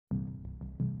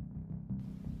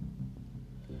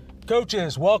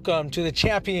Coaches, welcome to the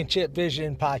Championship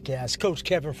Vision Podcast. Coach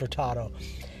Kevin Furtado.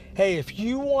 Hey, if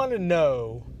you want to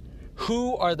know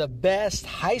who are the best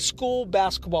high school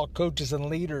basketball coaches and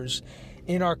leaders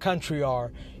in our country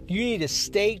are, you need to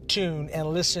stay tuned and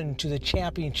listen to the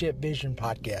Championship Vision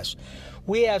Podcast.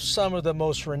 We have some of the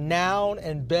most renowned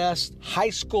and best high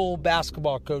school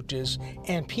basketball coaches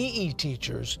and PE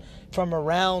teachers from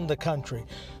around the country.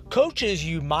 Coaches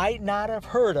you might not have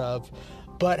heard of,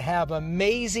 but have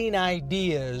amazing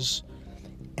ideas.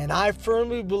 And I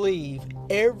firmly believe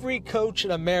every coach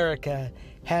in America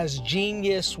has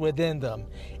genius within them.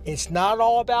 It's not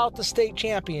all about the state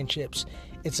championships.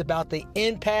 It's about the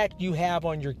impact you have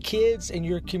on your kids and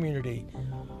your community.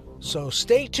 So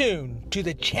stay tuned to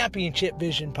the Championship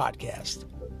Vision Podcast.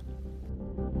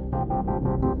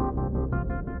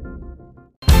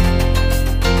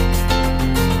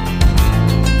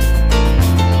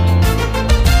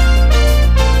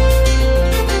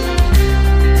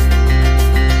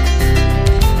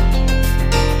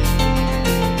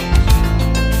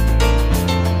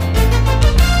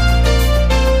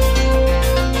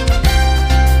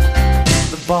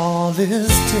 Ball is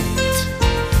tipped,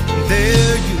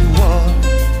 there you are.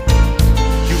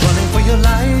 You're running for your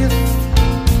life.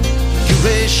 You're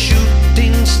a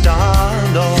shooting star,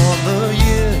 and all the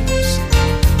years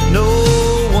no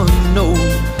one knows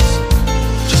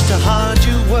just how hard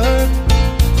you worked,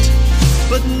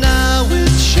 but now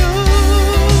it shows.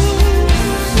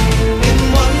 In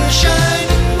one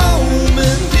shining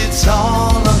moment, it's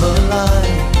all on the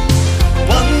line.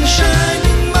 One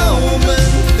shining moment,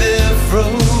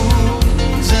 frozen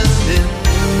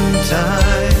in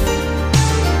time.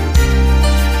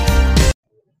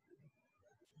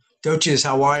 Coaches,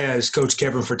 how are you? It's Coach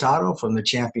Kevin Furtado from the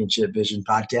Championship Vision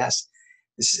Podcast.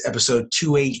 This is episode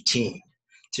 218.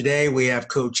 Today we have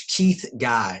Coach Keith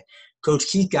Guy. Coach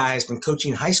Keith Guy has been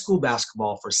coaching high school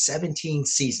basketball for 17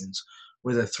 seasons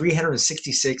with a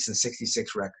 366-66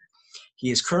 record. He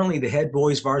is currently the head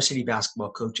boys varsity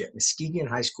basketball coach at Muskegon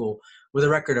High School with a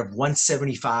record of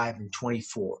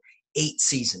 175-24, 8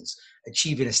 seasons,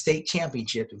 achieving a state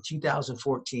championship in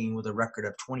 2014 with a record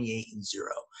of 28-0.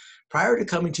 Prior to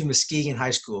coming to Muskegon High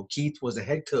School, Keith was the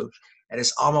head coach at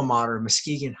his alma mater,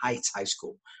 Muskegon Heights High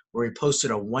School, where he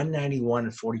posted a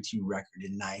 191-42 record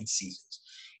in 9 seasons.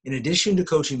 In addition to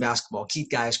coaching basketball, Keith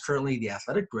Guy is currently the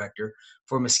athletic director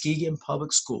for Muskegon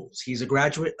Public Schools. He's a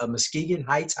graduate of Muskegon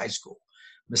Heights High School,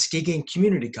 Muskegon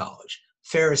Community College,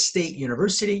 Ferris State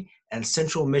University, and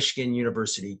Central Michigan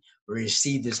University, where he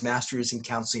received his master's in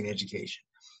counseling education.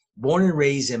 Born and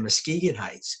raised in Muskegon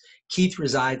Heights, Keith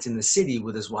resides in the city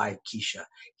with his wife, Keisha.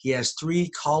 He has 3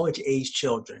 college-age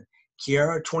children,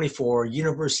 Kiara, 24,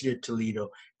 University of Toledo,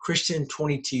 Christian,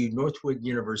 22, Northwood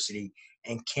University,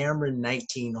 and Cameron,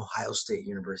 19, Ohio State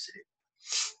University.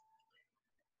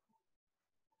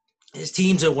 His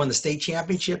teams have won the state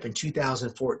championship in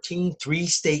 2014, 3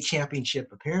 state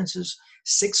championship appearances,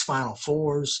 6 Final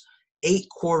Fours, 8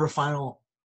 quarterfinal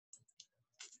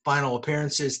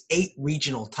appearances, 8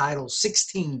 regional titles,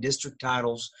 16 district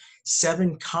titles,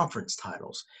 7 conference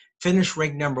titles. Finished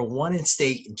ranked number 1 in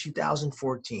state in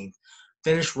 2014.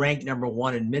 Finished ranked number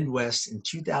 1 in Midwest in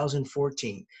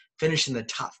 2014. Finished in the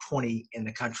top 20 in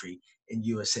the country in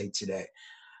USA Today.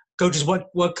 Coaches,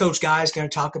 what Coach Guy is going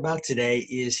to talk about today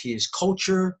is his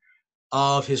culture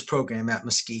of his program at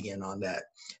Muskegon on that,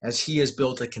 as he has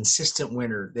built a consistent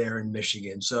winner there in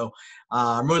Michigan. So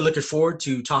I'm really looking forward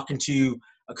to talking to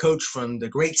a coach from the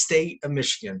great state of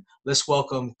Michigan. Let's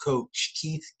welcome Coach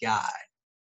Keith Guy.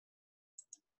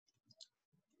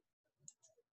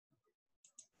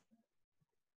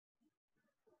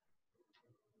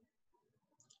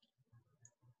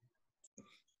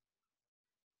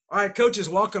 All right, coaches,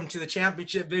 welcome to the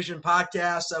Championship Vision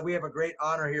Podcast. We have a great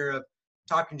honor here of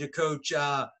talking to Coach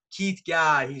Keith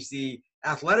Guy. He's the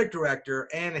athletic director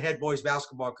and the head boys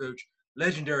basketball coach,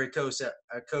 legendary coach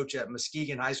at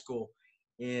Muskegon High School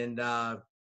in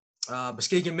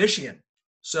Muskegon, Michigan.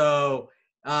 So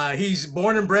he's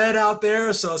born and bred out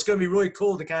there, so it's going to be really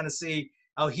cool to kind of see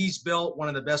how he's built one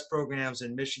of the best programs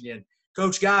in Michigan.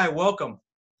 Coach Guy, welcome.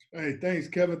 Hey, thanks,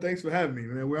 Kevin. Thanks for having me,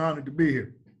 man. We're honored to be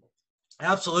here.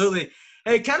 Absolutely.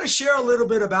 Hey, kind of share a little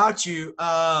bit about you.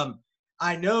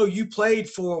 I know you played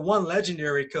for one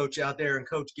legendary coach out there in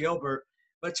Coach Gilbert,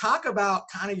 but talk about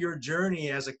kind of your journey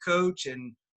as a coach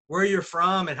and where you're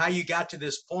from and how you got to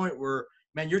this point where,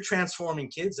 man, you're transforming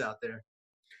kids out there.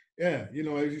 Yeah,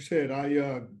 as you said,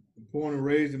 I born and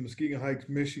raised in Muskegon Heights,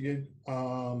 Michigan.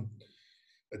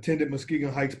 Attended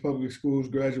Muskegon Heights Public Schools,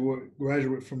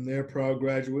 graduate from there, proud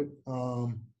graduate.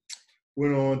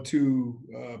 went on to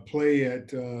play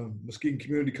at Muskegon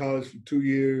Community College for 2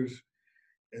 years.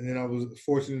 And then I was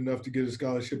fortunate enough to get a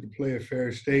scholarship to play at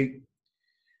Ferris State.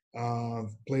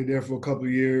 Played there for a couple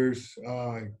of years.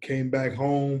 Came back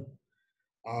home.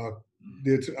 I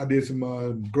did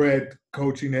some grad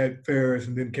coaching at Ferris,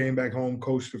 and then came back home,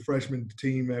 coached the freshman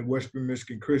team at Western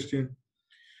Michigan Christian.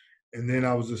 And then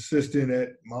I was assistant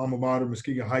at my alma mater,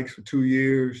 Muskegon Heights, for 2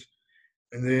 years.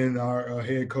 And then our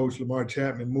head coach, Lamar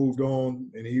Chapman, moved on,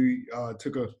 and he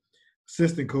took a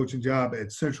assistant coaching job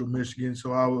at Central Michigan.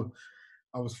 So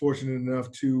I was fortunate enough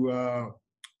to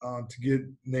get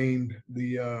named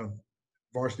the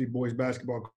varsity boys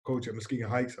basketball coach at Muskegon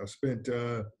Heights. I spent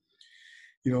 8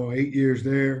 years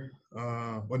there,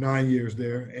 or 9 years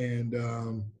there, and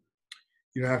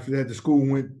after that, the school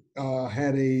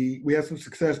we had some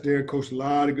success there. Coached a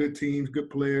lot of good teams, good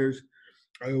players.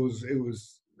 It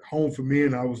was home for me,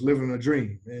 and I was living a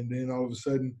dream. And then all of a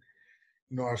sudden,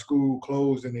 our school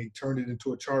closed, and they turned it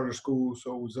into a charter school.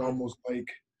 So it was almost like,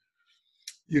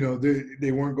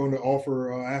 they weren't going to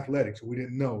offer athletics. We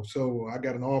didn't know. So I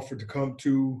got an offer to come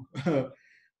to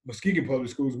Muskegon Public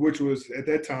Schools, which was, at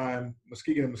that time,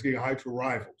 Muskegon and Muskegon Heights were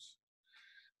rivals.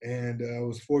 And I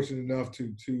was fortunate enough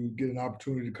to get an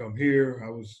opportunity to come here. I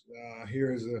was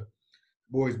here as a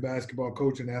boys basketball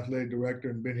coach and athletic director,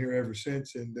 and been here ever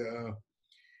since. And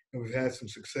we've had some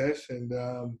success, and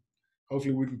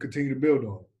hopefully we can continue to build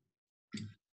on it.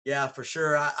 Yeah, for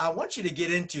sure. I want you to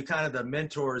get into kind of the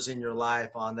mentors in your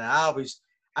life on that.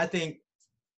 I think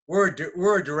we're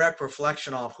a direct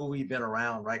reflection of who we've been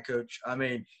around, right, Coach? I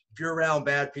mean, if you're around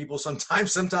bad people,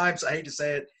 sometimes I hate to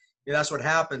say it, that's what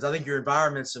happens. I think your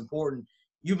environment's important.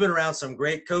 You've been around some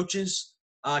great coaches.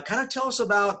 Kind of tell us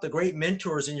about the great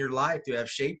mentors in your life who have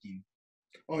shaped you.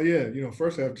 Oh yeah,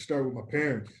 first I have to start with my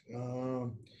parents,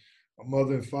 my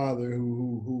mother and father,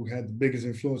 who had the biggest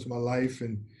influence in my life.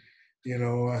 And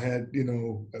I had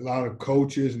a lot of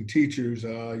coaches and teachers.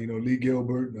 Lee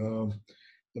Gilbert,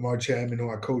 Lamar Chapman, who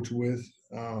I coached with,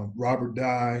 Robert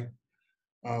Dye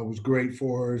was great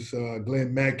for us.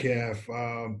 Glenn Metcalf,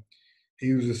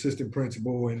 he was assistant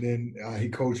principal, and then he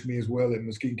coached me as well at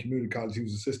Muskegon Community College. He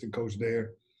was assistant coach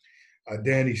there.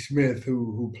 Danny Smith,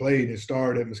 who played and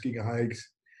starred at Muskegon Heights,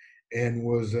 and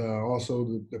was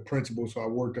also the principal. So I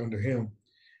worked under him,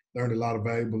 learned a lot of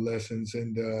valuable lessons.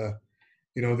 And,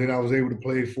 then I was able to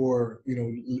play for,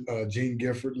 Gene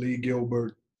Gifford, Lee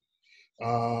Gilbert.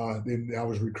 Then I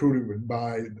was recruited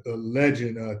by the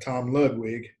legend, Tom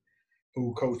Ludwig,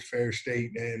 who coached Ferris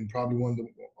State and probably one of the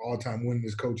all-time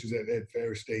winningest coaches at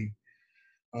Ferris State.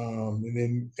 And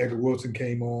then Edgar Wilson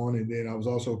came on, and then I was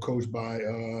also coached by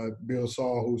Bill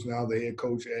Saul, who's now the head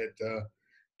coach at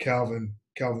Calvin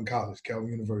College,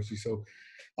 Calvin University. So,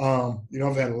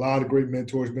 I've had a lot of great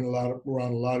mentors, been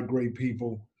around a lot of great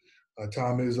people,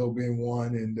 Tom Izzo being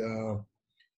one. And,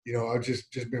 I've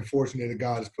just been fortunate that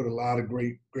God has put a lot of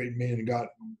great men and got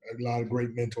a lot of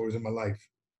great mentors in my life.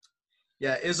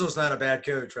 Yeah, Izzo's not a bad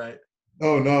coach, right?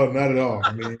 Oh, no, not at all.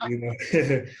 I mean,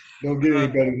 don't get any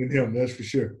better than him, that's for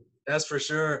sure. That's for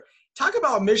sure. Talk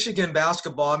about Michigan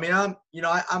basketball. I mean,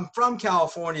 I'm from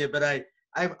California, but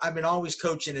I've been always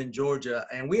coaching in Georgia,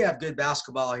 and we have good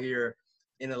basketball here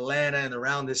in Atlanta and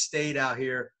around this state out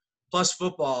here, plus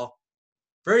football.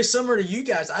 Very similar to you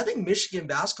guys. I think Michigan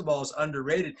basketball is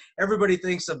underrated. Everybody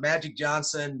thinks of Magic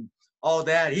Johnson, all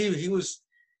that. He was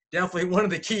definitely one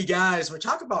of the key guys. But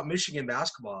talk about Michigan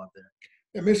basketball out there.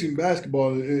 Yeah, Michigan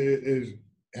basketball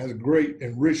has a great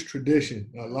and rich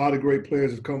tradition. A lot of great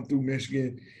players have come through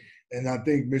Michigan, and I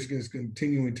think Michigan is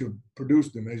continuing to produce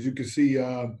them. As you can see,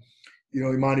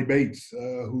 Imani Bates,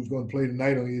 who's going to play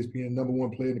tonight on ESPN, number one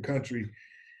player in the country.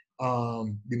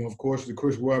 Of course, the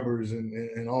Chris Webbers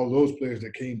and all those players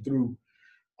that came through.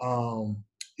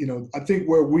 I think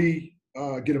where we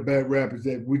get a bad rap is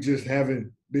that we just haven't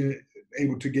been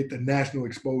able to get the national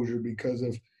exposure because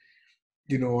of,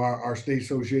 our state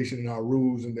association and our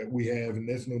rules and that we have, and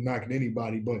that's no knocking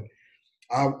anybody, but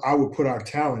I would put our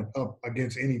talent up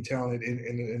against any talent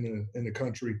in the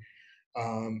country,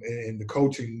 and the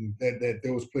coaching that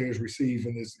those players receive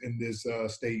in this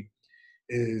state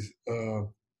is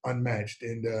unmatched.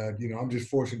 And I'm just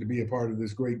fortunate to be a part of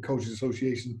this great coaches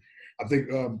association. I think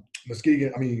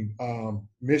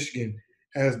Michigan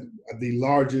has the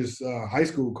largest high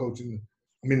school coaching.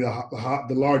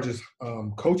 The largest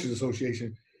coaches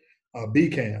association,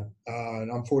 BCAM,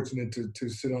 and I'm fortunate to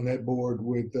sit on that board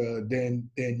with Dan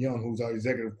Young, who's our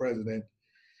executive president.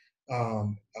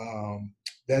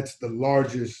 That's the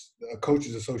largest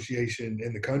coaches association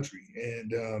in the country,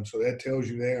 and so that tells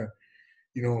you there,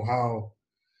 how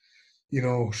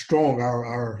strong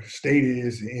our state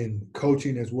is in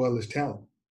coaching as well as talent.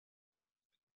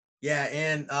 Yeah,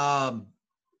 and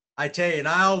I tell you, and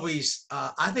I always,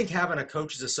 I think having a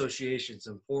coaches association is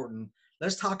important.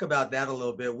 Let's talk about that a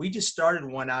little bit. We just started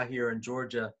one out here in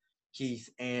Georgia, Keith,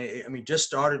 and I mean, just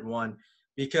started one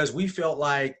because we felt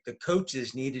like the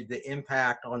coaches needed the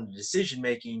impact on the decision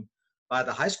making by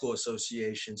the high school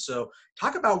association. So,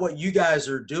 talk about what you guys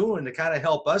are doing to kind of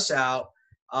help us out.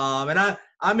 And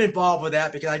I'm involved with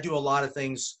that because I do a lot of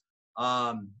things,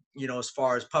 as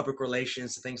far as public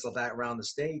relations and things like that around the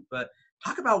state. But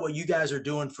talk about what you guys are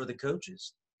doing for the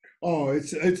coaches. Oh,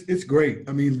 it's great.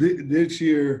 I mean, this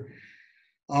year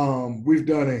we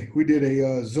did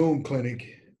a Zoom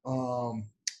clinic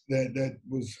that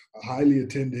was highly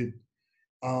attended.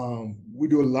 We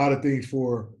do a lot of things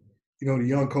for the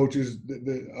young coaches.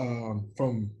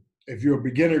 From if you're a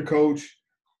beginner coach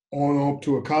on up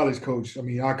to a college coach. I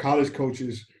mean, our college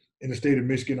coaches in the state of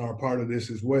Michigan are a part of this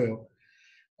as well.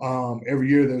 Every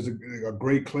year there's a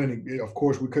great clinic. Of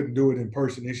course, we couldn't do it in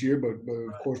person this year, but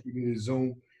of course we needed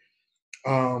Zoom.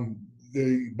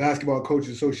 The Basketball Coaches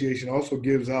Association also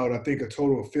gives out, I think, a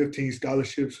total of 15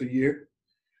 scholarships a year.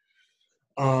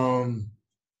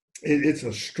 It's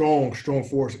a strong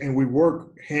force, and we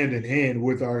work hand in hand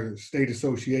with our state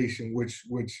association, which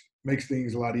makes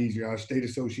things a lot easier. Our state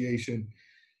association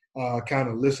kind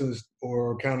of listens,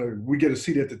 or we get a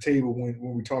seat at the table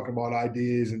when we talk about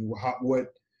ideas and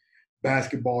what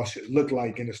basketball should look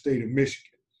like in the state of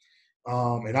Michigan.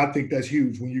 And I think that's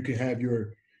huge when you can have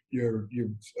your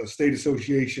state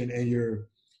association and your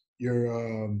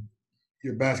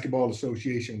basketball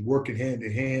association working hand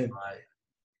in hand. Right.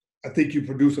 I think you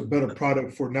produce a better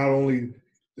product for not only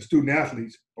the student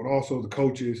athletes, but also the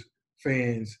coaches,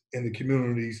 fans, and the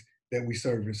communities that we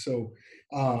service. So,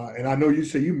 and I know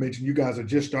you mentioned you guys are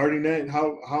just starting that.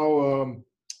 How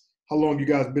long you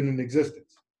guys been in existence?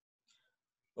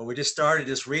 Well, we just started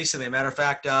this recently. Matter of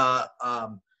fact, I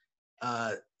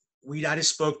just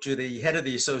spoke to the head of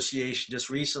the association just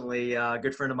recently, a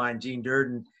good friend of mine, Gene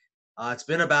Durden. It's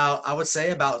been I would say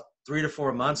about 3 to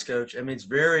 4 months, Coach. I mean, it's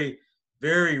very,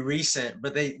 very recent,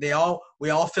 but we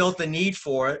all felt the need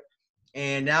for it.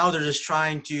 And now they're just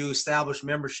trying to establish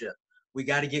membership. We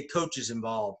got to get coaches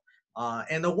involved.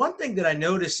 And the one thing that I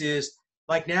notice is,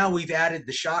 like, now we've added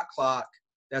the shot clock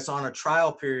that's on a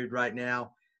trial period right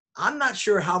now. I'm not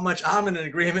sure how much I'm in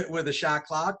agreement with the shot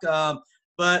clock,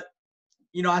 but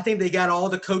I think they got all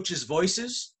the coaches'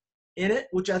 voices in it,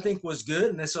 which I think was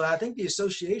good. And so I think the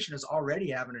association is already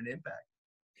having an impact.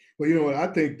 Well, you know what? I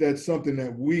think that's something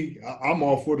that I'm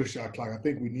all for the shot clock. I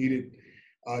think we need it.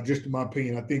 Just in my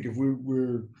opinion, I think if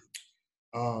we're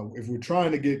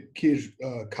trying to get kids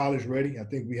college ready, I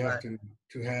think we have to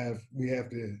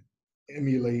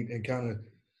emulate and kind of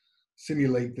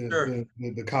simulate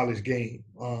the college game.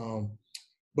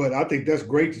 But I think that's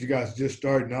great that you guys just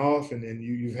starting off, and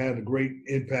you've had a great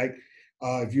impact.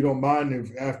 If you don't mind, if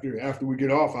after we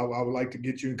get off, I would like to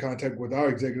get you in contact with our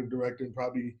executive director, and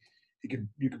probably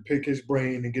you can pick his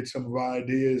brain and get some of our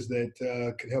ideas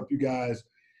that can help you guys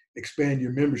expand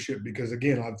your membership. Because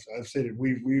again, I've said it,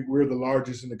 we're the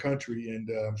largest in the country, and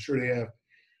I'm sure they have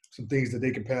some things that they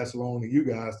can pass along to you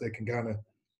guys that can kind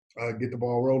of get the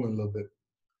ball rolling a little bit.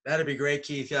 That'd be great,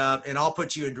 Keith. And I'll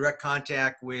put you in direct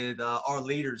contact with our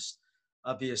leaders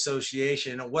of the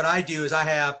association. What I do is I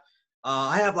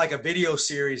have like a video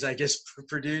series I just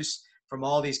produce from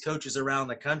all these coaches around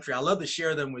the country. I love to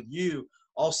share them with you.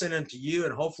 I'll send them to you,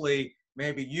 and hopefully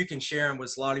maybe you can share them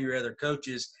with a lot of your other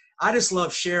coaches. I just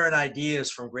love sharing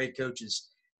ideas from great coaches.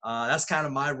 That's kind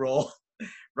of my role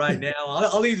right now.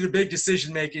 I'll leave the big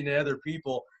decision making to other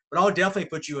people, but I'll definitely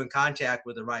put you in contact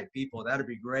with the right people. That'd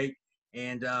be great.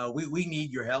 And we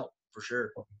need your help for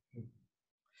sure.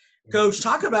 Coach,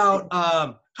 talk about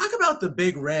the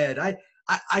BigRed.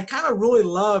 I kind of really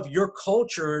love your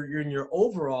culture in your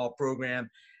overall program.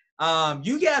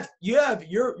 You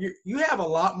have a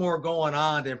lot more going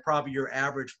on than probably your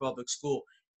average public school.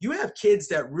 You have kids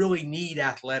that really need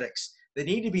athletics. They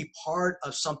need to be part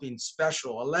of something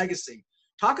special, a legacy.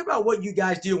 Talk about what you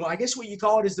guys do. Well, I guess what you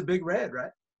call it is the BigRed,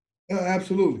 right?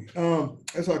 Absolutely.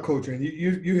 That's our culture. And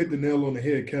you hit the nail on the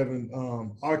head, Kevin.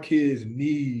 Our kids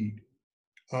need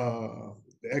the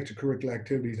extracurricular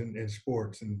activities in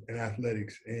sports and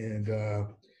athletics. And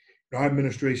our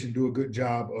administration do a good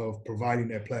job of providing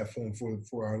that platform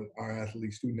for our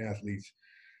athletes, student athletes.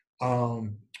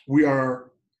 We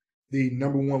are the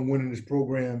number one winningest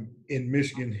program in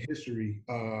Michigan history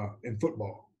in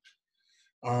football.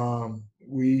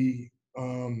 We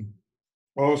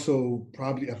also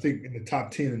probably, I think, in the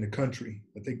top 10 in the country.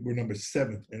 I think we're number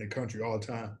 7 in the country all the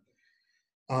time.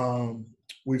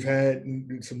 We've had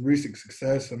some recent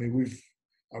success. I mean,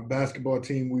 our basketball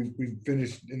team, we've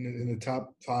finished in the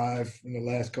top 5 in the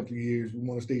last couple of years. We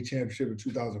won a state championship in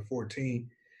 2014.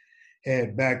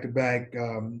 Had back-to-back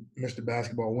Mr.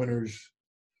 Basketball winners.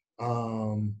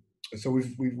 So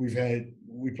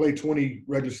we played 20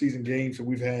 regular season games. So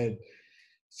we've had,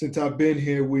 since I've been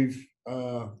here, we've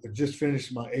just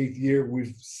finished my 8th year.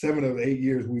 7 of the 8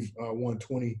 years we've won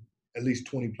at least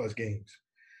 20 plus games.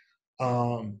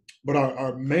 But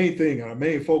our main thing, our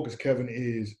main focus, Kevin,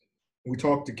 is when we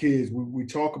talk to kids, we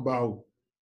talk about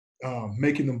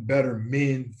making them better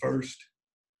men first,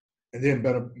 and then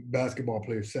better basketball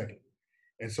players second.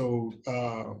 And so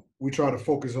we try to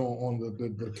focus on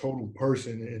the total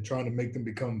person and trying to make them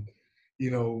become,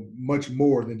 much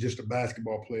more than just a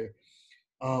basketball player.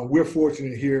 We're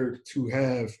fortunate here to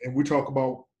have, and we talk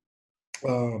about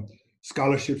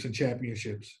scholarships and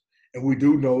championships. And we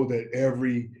do know that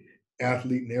every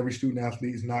athlete and every student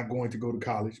athlete is not going to go to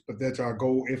college, but that's our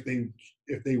goal. If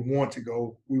they want to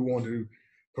go, we want to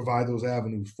provide those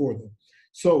avenues for them.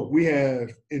 So we have,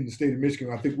 in the state of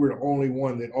Michigan, I think we're the only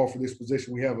one that offer this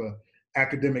position. We have an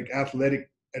academic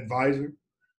athletic advisor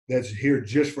that's here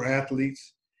just for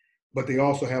athletes, but they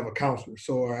also have a counselor.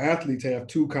 So our athletes have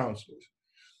 2 counselors,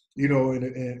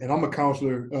 and I'm a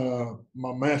counselor.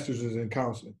 My master's is in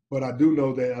counseling, but I do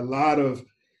know that a lot of,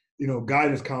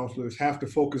 guidance counselors have to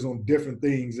focus on different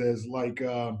things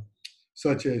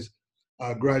such as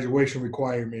graduation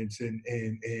requirements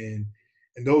and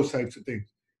those types of things.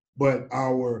 But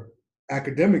our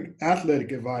academic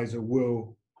athletic advisor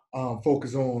will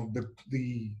focus on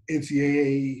the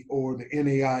NCAA or the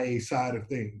NAIA side of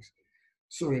things.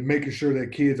 So they're making sure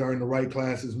that kids are in the right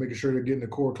classes, making sure they're getting the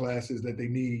core classes that they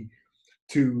need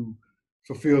to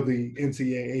fulfill the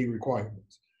NCAA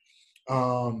requirements.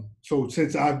 So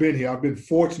since I've been here, I've been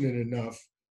fortunate enough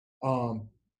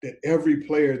that every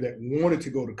player that wanted to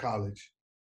go to college,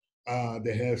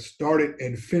 that has started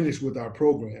and finished with our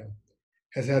program,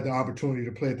 has had the opportunity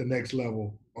to play at the next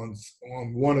level on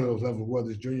one of those levels, whether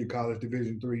it's junior college,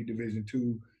 Division III, Division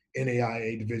II,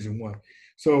 NAIA, Division I.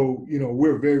 So,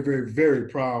 we're very, very, very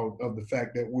proud of the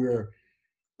fact that we're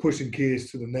pushing kids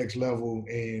to the next level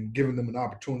and giving them an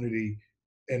opportunity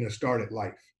and a start at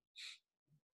life.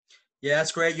 Yeah,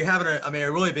 that's great. You're having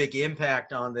a really big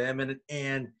impact on them,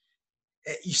 and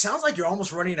you sounds like you're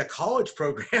almost running a college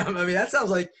program. I mean, that sounds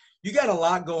like you got a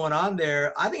lot going on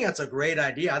there. I think that's a great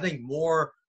idea. I think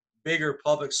more bigger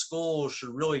public schools should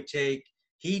really take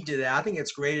heed to that. I think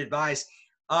it's great advice.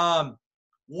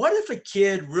 What if a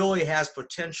kid really has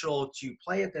potential to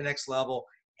play at the next level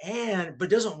but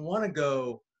doesn't want to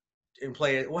go and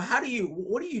play it? Well, what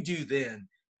do you do then?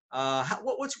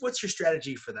 What's your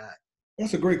strategy for that?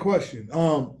 That's a great question.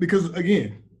 Because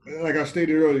again, like I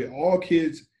stated earlier, all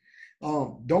kids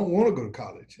don't want to go to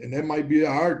college, and that might be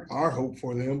our hope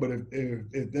for them. But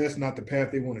if that's not the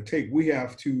path they want to take, we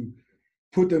have to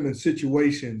put them in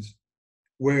situations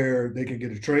where they can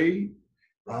get a trade,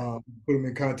 put them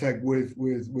in contact with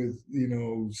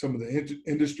some of the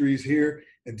industries here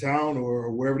in town or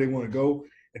wherever they want to go,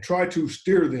 and try to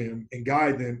steer them and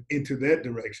guide them into that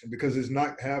direction. Because it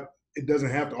doesn't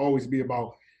have to always be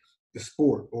about the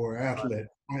sport or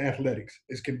athletics.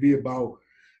 It can be about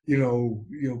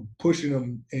pushing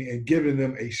them and giving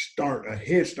them a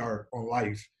head start on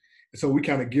life. And so we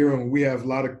kind of gear them. We have a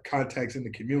lot of contacts in the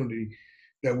community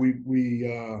that we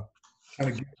kind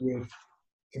of get with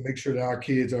to make sure that our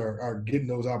kids are getting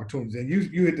those opportunities. And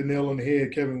you hit the nail on the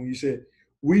head, Kevin, when you said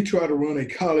we try to run a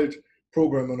college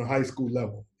program on a high school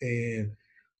level, and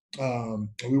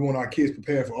we want our kids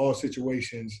prepared for all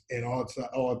situations and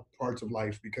all parts of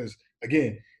life, because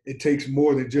again, it takes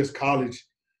more than just college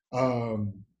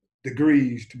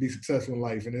degrees to be successful in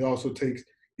life, and it also takes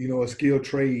a skilled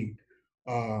trade,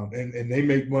 and they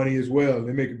make money as well.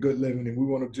 They make a good living, and we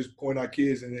want to just point our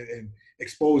kids and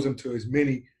expose them to as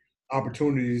many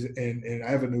opportunities and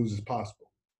avenues as possible.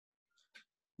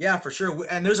 Yeah, for sure.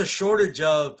 And there's a shortage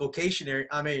of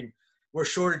we're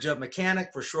shortage of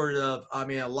mechanic, we're shortage of,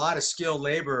 a lot of skilled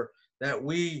labor that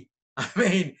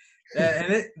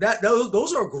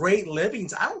those are great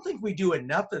livings. I don't think we do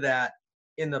enough of that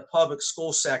in the public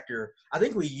school sector. I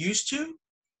think we used to,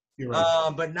 You're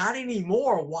right. but not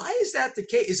anymore. Why is that the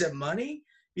case? Is it money?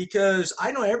 Because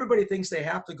I know everybody thinks they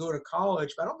have to go to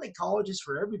college, but I don't think college is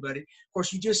for everybody. Of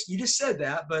course, you just said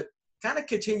that, but kind of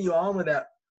continue on with that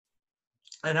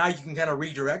and how you can kind of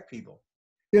redirect people.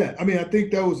 Yeah, I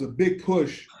think that was a big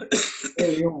push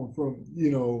early on from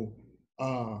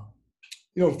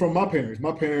from my parents.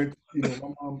 My parents, my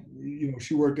mom,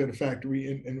 she worked at a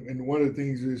factory, and one of the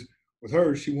things is with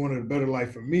her, she wanted a better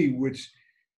life for me, which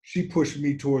she pushed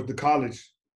me towards the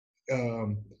college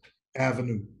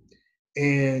avenue.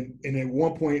 And at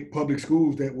one point, public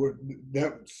schools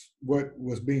that's what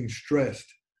was being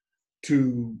stressed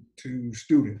to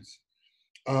students.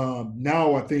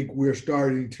 Now I think we're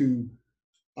starting to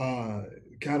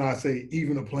kind of, I say,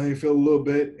 even the playing field a little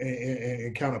bit,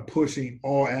 and kind of pushing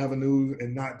all avenues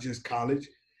and not just college.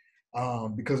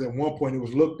 Because at one point it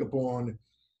was looked upon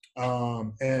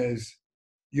as,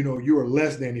 you were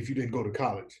less than if you didn't go to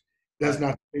college. That's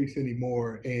not the case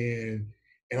anymore, and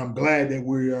I'm glad that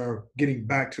we are getting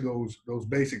back to those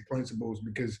basic principles,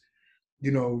 because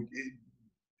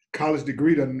college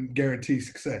degree doesn't guarantee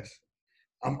success.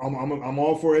 I'm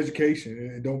all for education,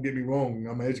 and don't get me wrong,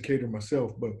 I'm an educator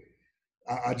myself, but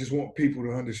I just want people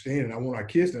to understand, and I want our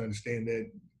kids to understand that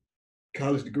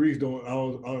college degrees don't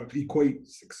equate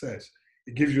success.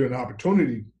 It gives you an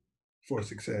opportunity for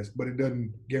success, but it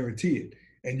doesn't guarantee it.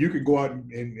 And you could go out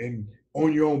and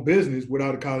own your own business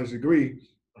without a college degree,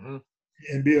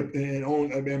 and be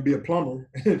a plumber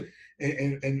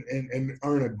and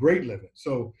earn a great living.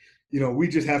 So, we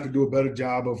just have to do a better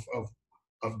job of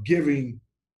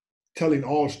telling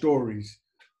all stories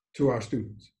to our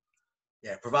students.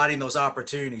 Yeah, providing those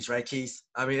opportunities, right, Keith?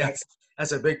 I mean,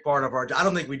 that's a big part of our job. I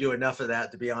don't think we do enough of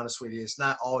that, to be honest with you. It's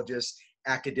not all just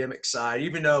academic side.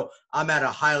 Even though I'm at a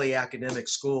highly academic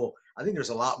school, I think there's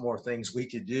a lot more things we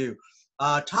could do.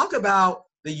 Talk about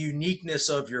the uniqueness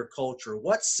of your culture.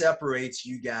 What separates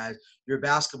you guys, your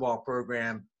basketball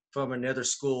program, from other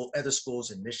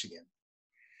schools in Michigan?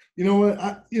 You know what?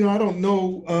 I don't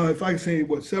know if I can say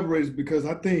what separates, because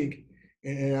I think,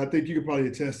 and I think you could probably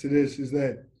attest to this, is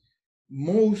that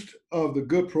most of the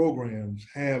good programs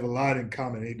have a lot in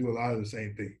common. They do a lot of the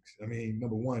same things. I mean,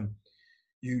 number one,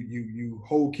 you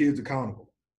hold kids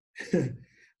accountable.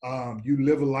 You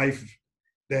live a life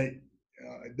that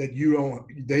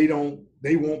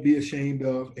they won't be ashamed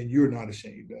of, and you're not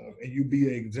ashamed of, and you be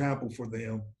an example for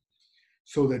them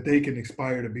so that they can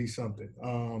aspire to be something.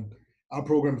 Our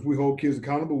programs, we hold kids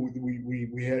accountable.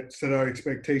 We had set our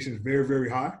expectations very, very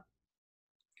high,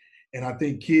 and I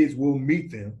think kids will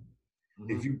meet them.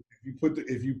 If you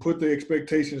put the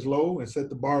expectations low and set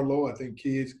the bar low, I think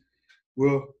kids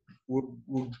will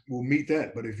meet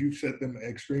that. But if you set them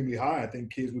extremely high, I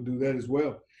think kids will do that as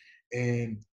well.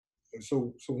 And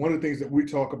so one of the things that we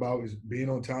talk about is being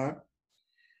on time.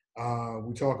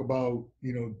 We talk about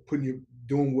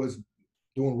doing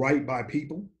right by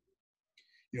people.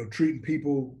 Treating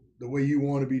people the way you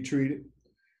want to be treated.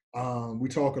 We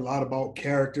talk a lot about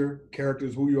character. Character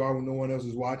is who you are when no one else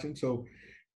is watching. So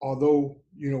although,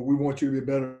 we want you to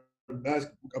be a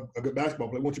good basketball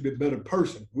player, we want you to be a better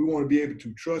person. We want to be able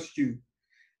to trust you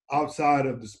outside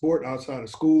of the sport, outside of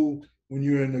school, when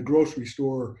you're in the grocery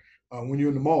store, when you're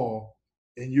in the mall,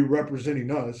 and you're representing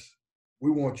us.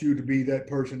 We want you to be that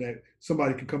person that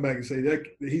somebody can come back and say, that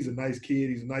he's a nice kid,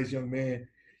 he's a nice young man.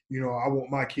 I want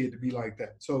my kid to be like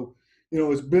that. So,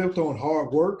 it's built on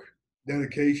hard work,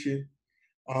 dedication,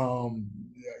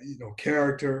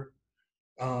 character,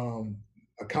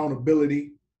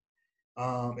 accountability,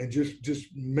 and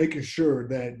just making sure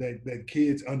that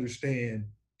kids understand,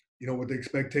 what the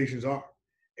expectations are.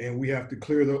 And we have to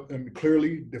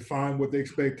clearly define what the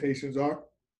expectations are,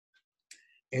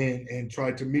 and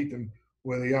try to meet them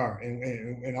where they are.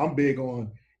 And I'm big on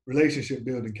relationship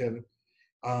building, Kevin.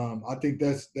 I think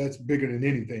that's bigger than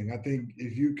anything. I think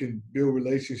if you can build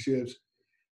relationships,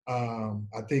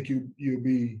 I think you'll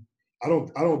be. I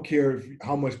don't care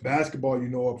how much basketball you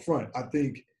know up front. I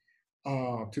think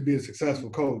to be a successful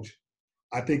coach,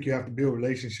 I think you have to build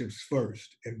relationships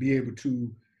first and be able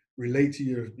to relate to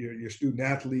your student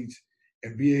athletes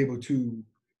and be able to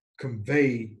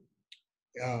convey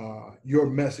your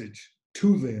message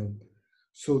to them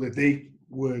so that they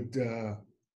would,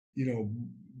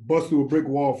 bust through a brick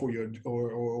wall for you,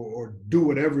 or do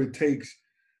whatever it takes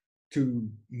to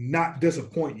not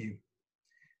disappoint you.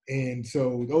 And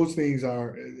so those things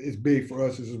is big for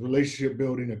us, is relationship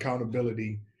building,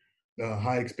 accountability,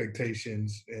 high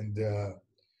expectations, and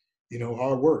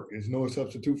hard work. There's no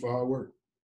substitute for hard work.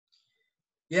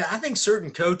 Yeah, I think certain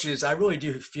coaches, I really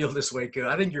do feel this way, Coach.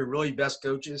 I think your really best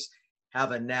coaches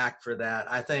have a knack for that.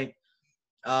 I think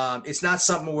it's not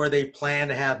something where they plan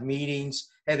to have meetings.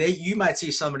 Hey, you might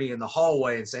see somebody in the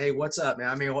hallway and say, hey, what's up, man?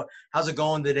 I mean, how's it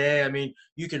going today? I mean,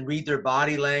 you can read their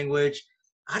body language.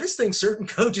 I just think certain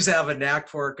coaches have a knack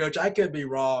for it, Coach. I could be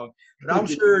wrong, but I'm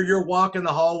sure you're walking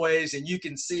the hallways and you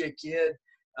can see a kid.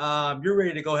 You're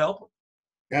ready to go help them.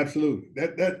 Absolutely.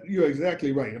 That you're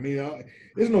exactly right. I mean,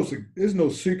 there's no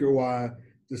secret why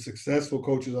the successful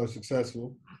coaches are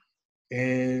successful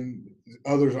and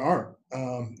others aren't.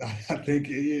 I think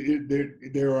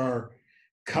there are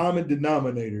common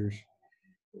denominators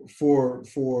for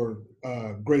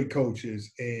great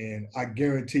coaches, and I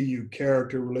guarantee you,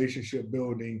 character, relationship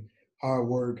building, hard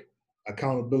work,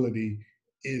 accountability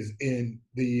is in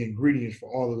the ingredients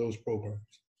for all of those programs.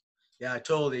 Yeah, I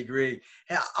totally agree.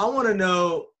 Hey, I want to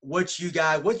know what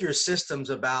your system's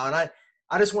about. And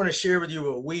I just want to share with you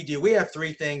what we do. We have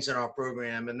three things in our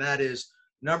program, and that is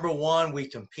number one, we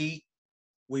compete,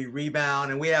 we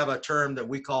rebound, and we have a term that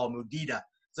we call mudita.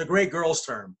 It's a great girls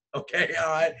term. Okay. All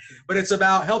right. But it's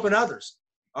about helping others.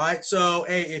 All right. So,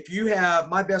 hey, if you have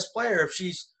my best player, if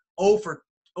she's 0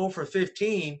 for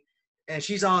 15 and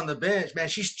she's on the bench, man,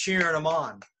 she's cheering them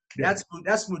on. Yeah.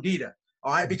 That's mudita.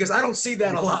 All right. Because I don't see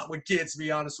that a lot with kids, to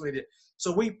be honest with you.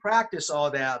 So we practice all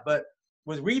that. But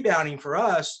with rebounding for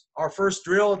us, our first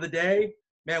drill of the day,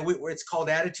 man, it's called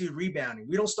attitude rebounding.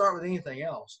 We don't start with anything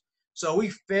else. So we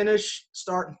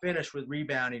start and finish with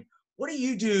rebounding. What do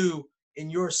you do in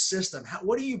your system?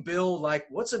 What do you build? Like,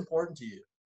 what's important to you?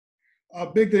 A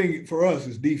big thing for us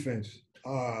is defense.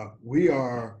 We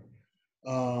are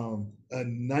a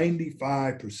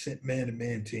 95%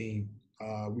 man-to-man team.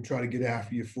 We try to get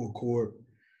after you full court.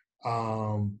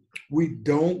 We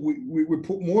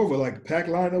put more of a pack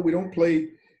lineup. We don't play.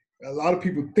 A lot of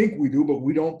people think we do, but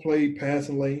we don't play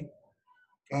passing lane.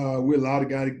 We allow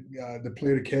the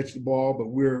player to catch the ball, but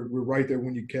we're right there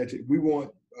when you catch it. We want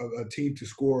a team to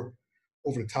score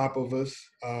over the top of us,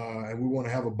 and we want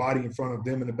to have a body in front of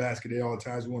them in the basket at all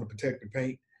times. We want to protect the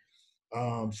paint.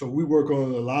 So we work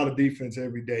on a lot of defense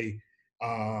every day.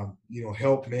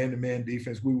 Help man-to-man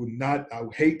defense. I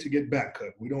would hate to get back cut.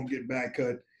 We don't get back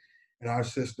cut in our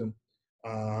system.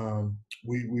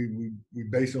 We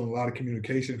base it on a lot of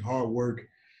communication, hard work.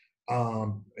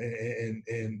 And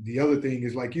the other thing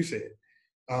is, like you said,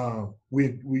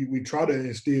 we try to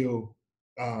instill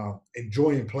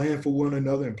enjoying playing for one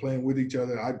another and playing with each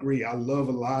other. I agree. I love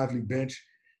a lively bench.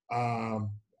 I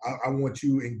want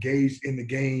you engaged in the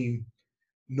game,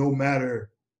 no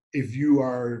matter if you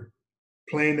are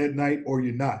playing that night or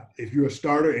you're not. If you're a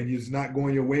starter and it's not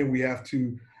going your way and we have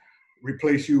to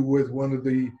replace you with one of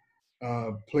the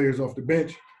players off the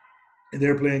bench and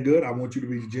they're playing good, I want you to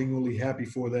be genuinely happy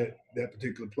for that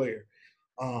particular player.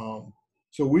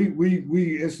 So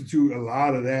we institute a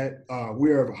lot of that.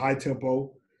 We are of a high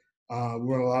tempo. We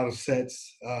run a lot of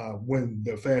sets when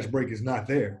the fast break is not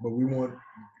there, but we want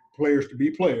players to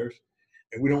be players,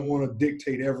 and we don't want to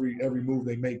dictate every move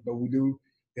they make. But we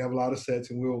have a lot of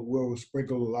sets, and we'll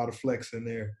sprinkle a lot of flex in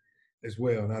there as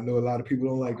well. And I know a lot of people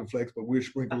don't like the flex, but we'll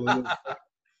sprinkle a little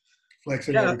flex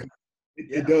in there because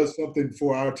it does something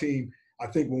for our team. I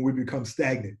think when we become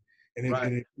stagnant, and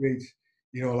it creates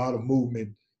a lot of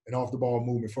movement and off the ball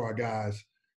movement for our guys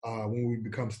when we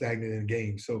become stagnant in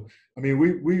games. So I mean,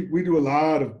 we do a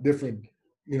lot of different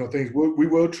things. We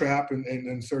will trap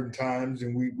in certain times,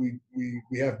 and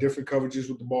we have different coverages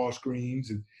with the ball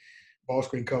screens and ball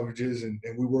screen coverages, and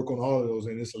we work on all of those.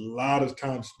 And it's a lot of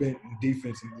time spent in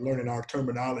defense and learning our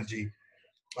terminology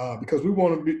because we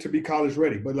want to be college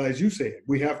ready. But as you said,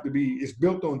 we have to be. It's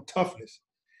built on toughness,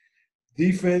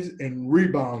 defense, and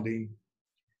rebounding,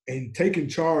 and taking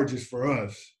charges for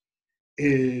us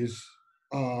is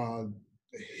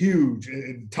huge.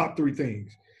 And top three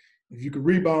things: if you can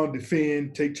rebound,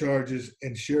 defend, take charges,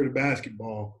 and share the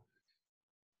basketball,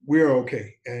 we're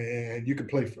okay. And you can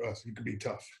play for us. You can be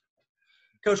tough.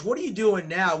 Coach, what are you doing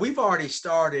now? We've already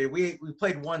started. We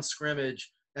played one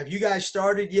scrimmage. Have you guys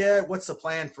started yet? What's the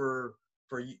plan for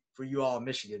you all in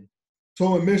Michigan?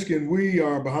 So in Michigan, we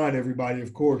are behind everybody,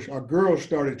 of course. Our girls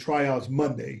started tryouts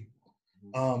Monday.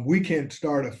 We can't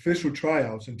start official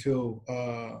tryouts until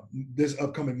this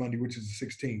upcoming Monday, which is the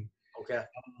 16th. Okay.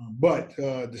 But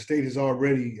the state has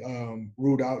already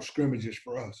ruled out scrimmages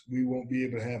for us. We won't be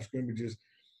able to have scrimmages.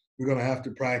 We're going to have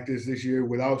to practice this year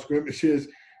without scrimmages,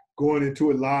 going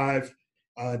into it live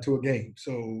to a game.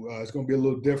 So it's going to be a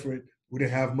little different. We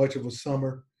didn't have much of a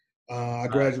summer. I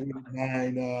graduated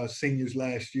 9 seniors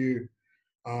last year.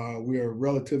 We are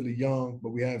relatively young, but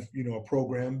we have, a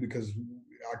program because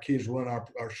our kids run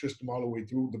our system all the way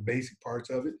through the basic parts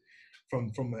of it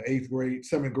from the 8th grade,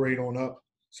 7th grade on up.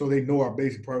 So they know our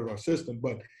basic part of our system.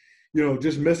 But,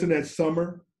 just missing that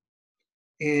summer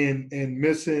and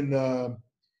missing,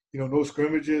 no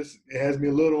scrimmages, it has me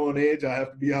a little on edge, I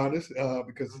have to be honest,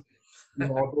 because,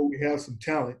 although we have some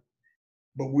talent,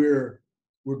 but we're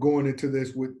going into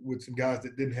this with some guys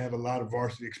that didn't have a lot of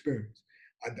varsity experience.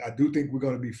 I do think we're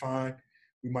going to be fine.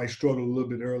 We might struggle a little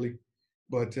bit early,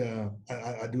 but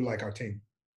I do like our team.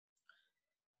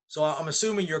 So I'm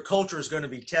assuming your culture is going to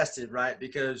be tested, right?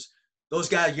 Because those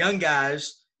guys, young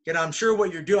guys, And I'm sure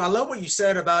what you're doing, I love what you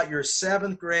said about your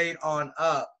 7th grade on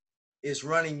up is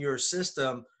running your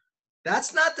system.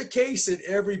 That's not the case at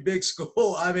every big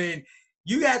school. I mean,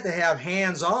 you have to have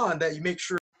hands-on that you make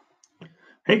sure.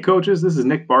 Hey, coaches, this is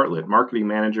Nick Bartlett, Marketing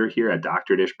Manager here at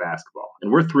Dr. Dish Basketball,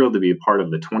 and we're thrilled to be a part of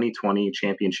the 2020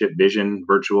 Championship Vision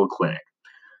Virtual Clinic.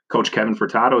 Coach Kevin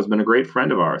Furtado has been a great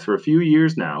friend of ours for a few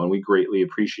years now, and we greatly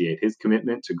appreciate his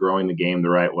commitment to growing the game the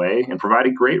right way and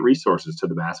providing great resources to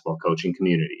the basketball coaching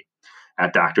community.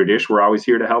 At Dr. Dish, we're always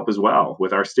here to help as well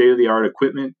with our state-of-the-art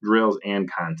equipment, drills,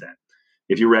 and content.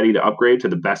 If you're ready to upgrade to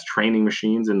the best training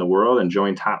machines in the world and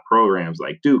join top programs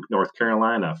like Duke, North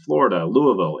Carolina, Florida,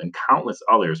 Louisville, and countless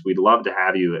others, we'd love to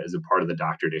have you as a part of the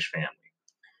Dr. Dish family.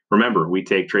 Remember, we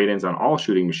take trade-ins on all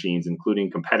shooting machines, including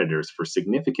competitors, for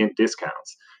significant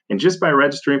discounts. And just by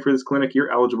registering for this clinic, you're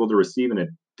eligible to receive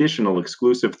an additional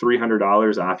exclusive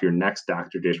 $300 off your next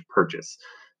Dr. Dish purchase.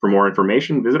 For more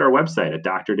information, visit our website at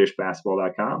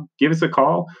drdishbasketball.com, give us a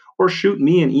call, or shoot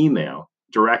me an email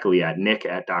directly at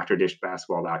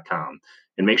nick@drdishbasketball.com.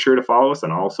 And make sure to follow us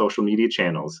on all social media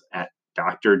channels at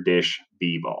Dr. Dish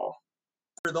B-Ball.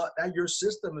 That your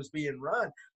system is being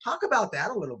run. Talk about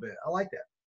that a little bit. I like that.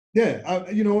 Yeah,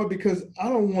 you know what? Because I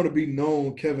don't want to be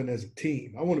known, Kevin, as a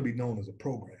team. I want to be known as a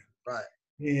program. Right.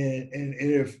 And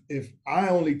if I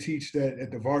only teach that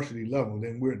at the varsity level,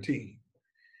 then we're a team.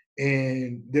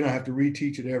 And then I have to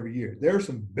reteach it every year. There are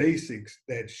some basics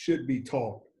that should be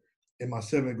taught in my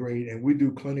 7th grade, and we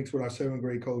do clinics with our 7th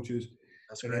grade coaches.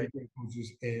 That's great.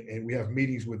 Coaches, and we have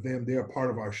meetings with them. They're part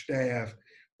of our staff.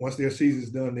 Once their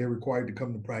season's done, they're required to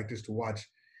come to practice to watch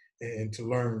and to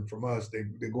learn from us. They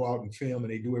go out and film,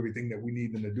 and they do everything that we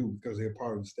need them to do because they're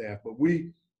part of the staff. But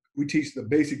we teach the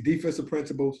basic defensive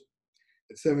principles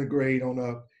at 7th grade on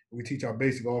up. We teach our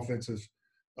basic offensive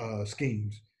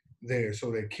schemes there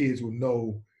so that kids will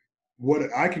know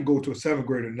what I can go to a 7th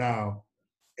grader now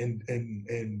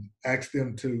and ask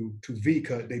them to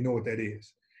V-cut. They know what that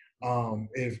is.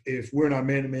 If we're in our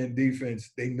man-to-man defense,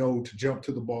 they know to jump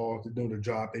to the ball, to know to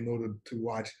drop. They know to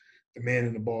watch the man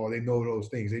in the ball. They know those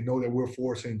things. They know that we're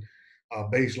forcing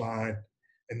baseline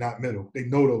and not middle. They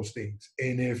know those things.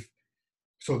 And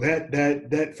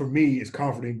that for me is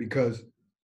comforting because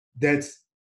that's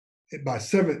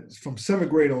from 7th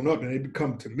grade on up, and they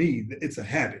become, to me, it's a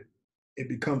habit. It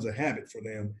becomes a habit for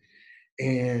them,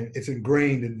 and it's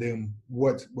ingrained in them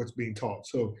what's being taught.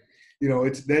 So, you know,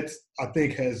 that's I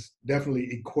think has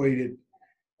definitely equated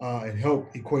and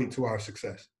helped equate to our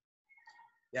success.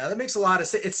 Yeah, that makes a lot of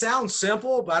sense. It sounds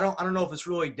simple, but I don't know if it's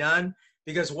really done,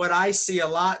 because what I see a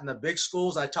lot in the big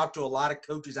schools, I talk to a lot of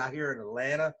coaches out here in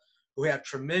Atlanta who have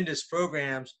tremendous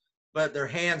programs, but they're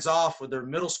hands off with their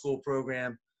middle school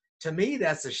program. To me,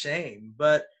 that's a shame.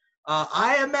 But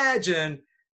I imagine,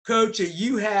 Coach,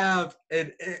 you have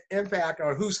an impact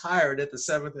on who's hired at the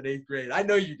 7th and 8th grade. I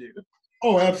know you do.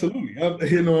 Oh, absolutely. I'm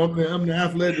the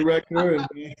athletic director. And,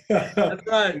 that's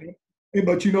right.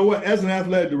 But you know what? As an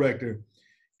athletic director,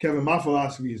 Kevin, my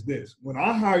philosophy is this. When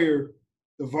I hire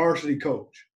the varsity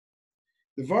coach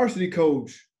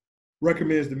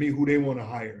recommends to me who they want to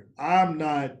hire. I'm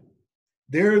not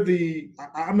going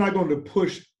to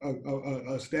push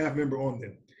a staff member on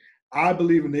them. I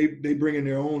believe in they bring in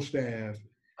their own staff.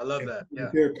 I love that. Yeah.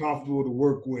 They're comfortable to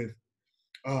work with,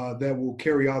 that will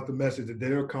carry out the message that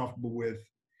they're comfortable with.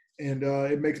 And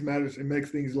it makes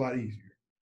things a lot easier.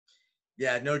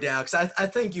 Yeah, no doubt. Because I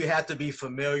think you have to be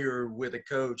familiar with a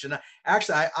coach. And I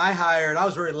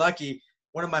was very lucky.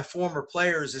 One of my former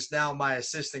players is now my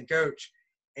assistant coach.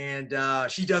 And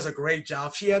she does a great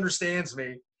job. She understands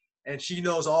me, and she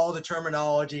knows all the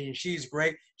terminology, and she's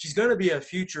great. She's going to be a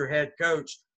future head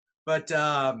coach. But,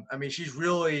 I mean, she's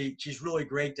really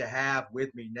great to have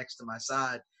with me next to my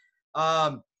side.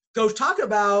 Coach, talk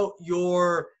about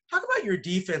your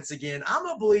defense again. I'm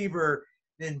a believer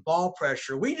in ball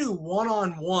pressure. We do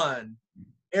one-on-one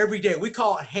every day. We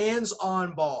call it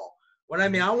hands-on ball. What I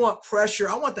mean, I want pressure.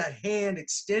 I want that hand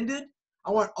extended. I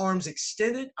want arms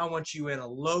extended. I want you in a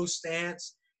low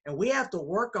stance. And we have to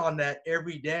work on that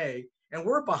every day. And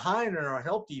we're behind in our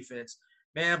help defense,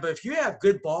 man. But if you have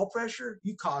good ball pressure,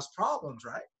 you cause problems,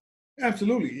 right?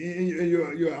 Absolutely.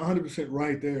 You're 100%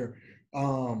 right there.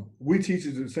 We teach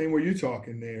it the same way you're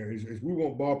talking there. Is we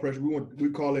want ball pressure.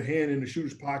 We call it hand in the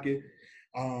shooter's pocket.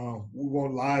 We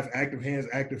want live, active hands,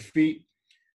 active feet.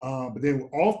 But then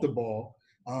off the ball,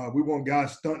 we want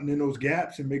guys stunting in those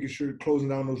gaps and making sure closing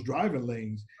down those driving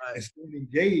lanes, right, and staying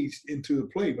engaged into the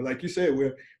play. But like you said,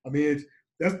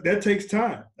 that takes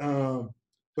time.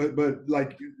 But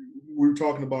like we were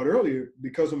talking about earlier,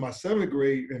 because of my 7th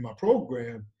grade and my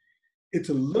program, it's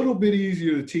a little bit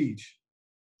easier to teach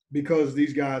because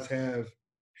these guys have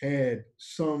had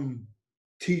some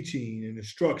teaching and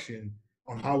instruction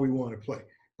on how we want to play.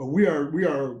 But we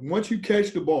are once you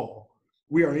catch the ball,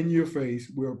 we are in your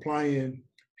face. We're applying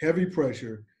heavy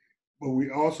pressure, but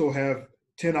we also have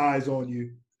 10 eyes on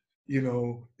you,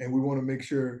 and we want to make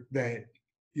sure that,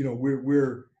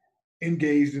 we're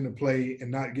engaged in the play and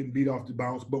not getting beat off the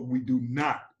bounce. But we do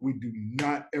not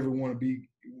ever want to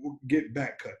get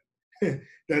back cut.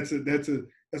 That's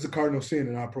a cardinal sin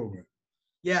in our program.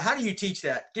 Yeah, how do you teach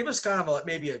that? Give us kind of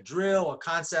maybe a drill, a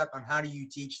concept on how do you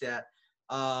teach that.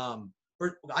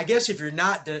 I guess if you're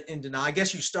not in denial, I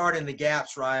guess you start in the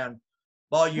gaps, right? On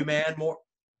ball you man more.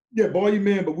 Yeah, ball you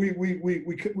man. But we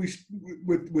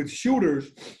with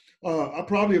shooters,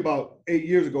 probably about 8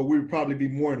 years ago, we would probably be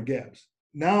more in the gaps.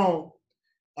 Now,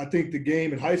 I think the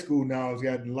game in high school now has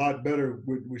gotten a lot better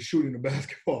with shooting the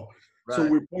basketball. Right. So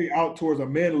we play out towards our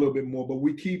man a little bit more, but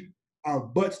we keep our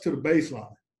butts to the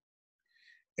baseline.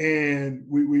 And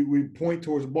we point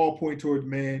towards the ball, point towards the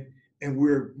man, and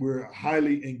we're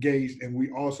highly engaged. And we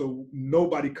also,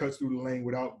 nobody cuts through the lane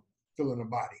without feeling a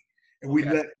body. And we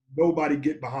let nobody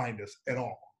get behind us at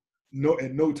all. No,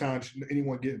 at no time should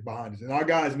anyone get behind us. And our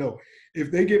guys know if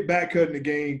they get back cut in the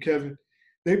game, Kevin,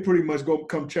 they pretty much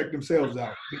come check themselves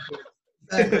out.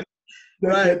 That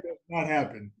does not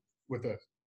happen with us.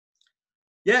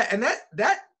 Yeah, and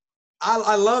that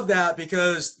I love that,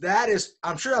 because that is,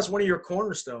 I'm sure that's one of your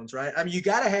cornerstones, right? I mean, you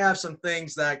got to have some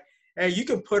things that, hey, you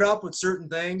can put up with certain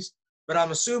things, but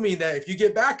I'm assuming that if you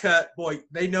get back cut, boy,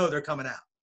 they know they're coming out.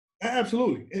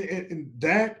 Absolutely.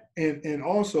 And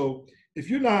also, if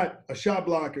you're not a shot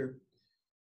blocker,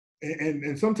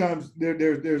 and sometimes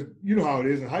there's how it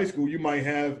is in high school, you might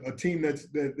have a team that's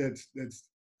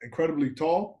incredibly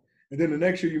tall, and then the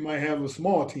next year you might have a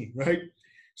small team, right?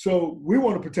 So we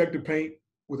want to protect the paint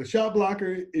with a shot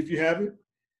blocker if you have it,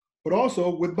 but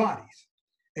also with bodies.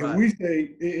 And we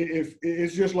say, if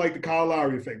it's just like the Kyle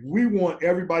Lowry effect, we want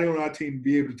everybody on our team to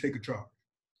be able to take a charge,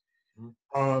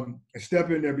 and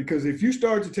step in there, because if you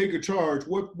start to take a charge,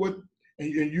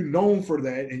 and you're known for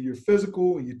that, and you're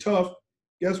physical and you're tough,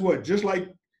 guess what? Just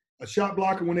like a shot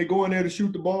blocker, when they go in there to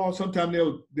shoot the ball, sometimes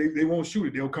they won't shoot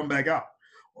it. They'll come back out.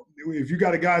 If you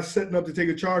got a guy setting up to take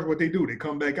a charge, what they do, they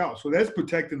come back out. So that's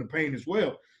protecting the paint as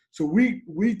well. So we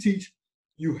teach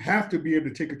you have to be able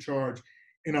to take a charge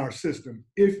in our system.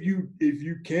 If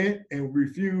you can't and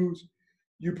refuse,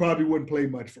 you probably wouldn't play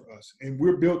much for us. And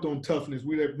we're built on toughness.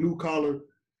 We're that blue collar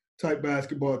type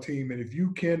basketball team. And if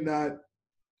you cannot,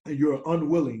 and you're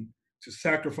unwilling to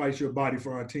sacrifice your body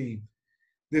for our team,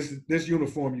 this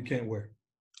uniform you can't wear.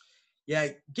 Yeah,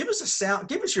 give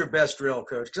us your best drill,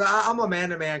 coach. Because I'm a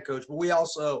man-to-man coach, but we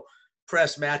also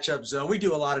press matchup zone. We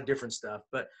do a lot of different stuff,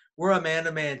 but we're a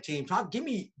man-to-man team. Give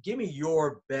me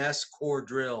your best core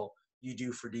drill you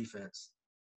do for defense.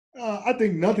 I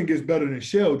think nothing gets better than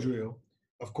shell drill,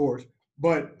 of course.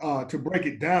 But to break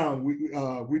it down,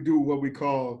 we do what we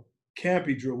call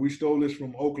campy drill. We stole this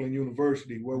from Oakland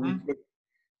University, where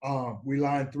we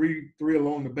line three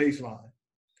along the baseline.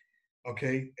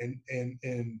 Okay,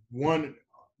 and one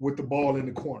with the ball in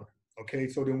the corner. Okay,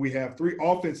 so then we have three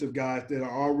offensive guys that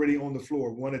are already on the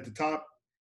floor, one at the top,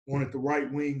 one at the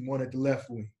right wing, one at the left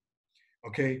wing.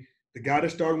 Okay, the guy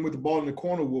that's starting with the ball in the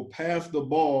corner will pass the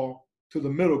ball to the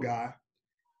middle guy,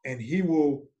 and he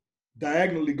will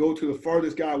diagonally go to the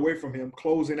farthest guy away from him,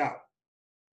 closing out.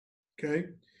 Okay,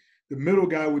 the middle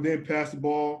guy would then pass the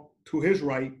ball to his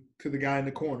right to the guy in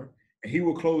the corner, and he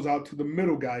will close out to the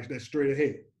middle guy that's straight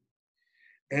ahead.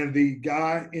 And the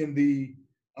guy in the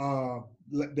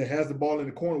that has the ball in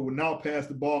the corner will now pass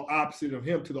the ball opposite of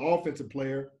him to the offensive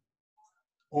player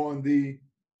on the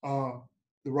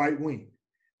right wing.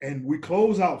 And we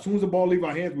close out. As soon as the ball leaves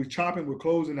our hands, we're chopping, we're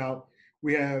closing out.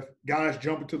 We have guys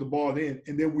jumping to the ball in,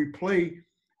 and then we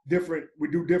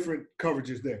do different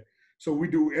coverages there. So we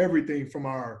do everything from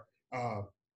our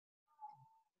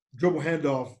dribble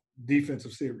handoff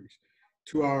defensive series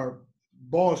to our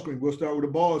ball screen. We'll start with a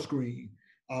ball screen.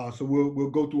 So we'll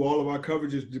go through all of our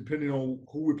coverages depending on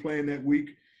who we're playing that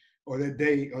week or that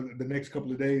day or the next couple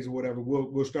of days or whatever.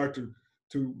 We'll start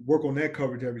to work on that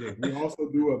coverage every day. We also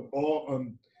do a ball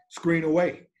screen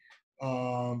away,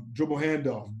 dribble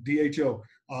handoff, DHO,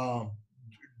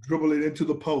 dribble it into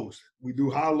the post. We do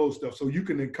high-low stuff. So you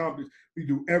can accomplish, we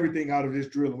do everything out of this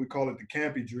drill, and we call it the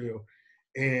campy drill.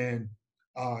 And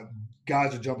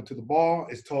guys are jumping to the ball.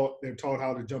 They're taught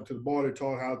how to jump to the ball. They're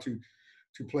taught how to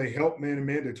play help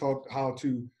man-to-man. They're taught how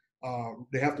to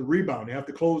they have to rebound. They have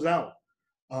to close out.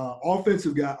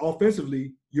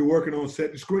 Offensively, you're working on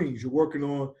setting screens. You're working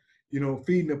on,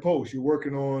 feeding the post. You're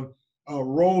working on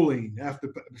rolling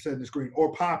after setting the screen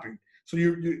or popping. So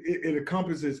it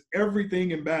encompasses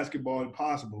everything in basketball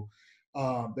possible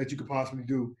that you could possibly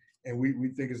do, and we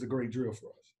think it's a great drill for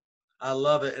us. I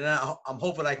love it, and I'm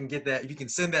hoping I can get that. If you can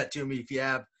send that to me, if you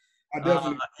have. I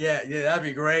definitely. Yeah, that'd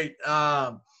be great.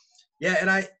 Yeah, and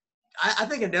I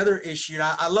think another issue, and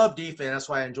I love defense. That's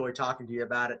why I enjoy talking to you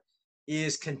about it.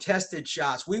 Is contested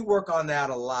shots. We work on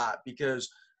that a lot because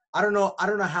I don't know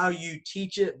how you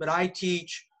teach it, but I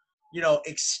teach,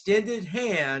 extended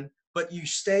hand, but you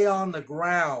stay on the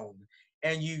ground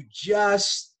and you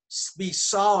just be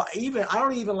solid. I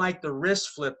don't even like the wrist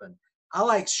flipping. I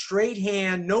like straight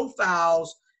hand, no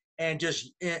fouls, and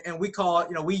we call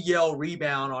it, we yell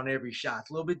rebound on every shot.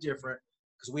 It's a little bit different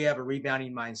because we have a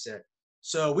rebounding mindset.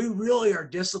 So we really are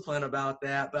disciplined about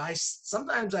that. But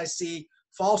sometimes I see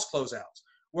false closeouts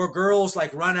where girls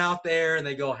like run out there and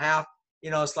they go half,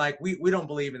 it's like we don't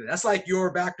believe in it. That's like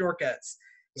your backdoor cuts.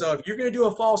 So if you're going to do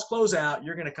a false closeout,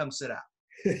 you're going to come sit out.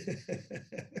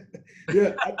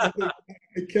 Yeah,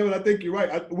 Kevin, I think you're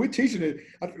right. We're teaching it.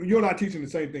 You're not teaching the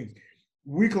same things.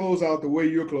 We close out the way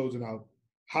you're closing out.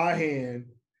 High hand.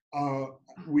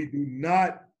 We do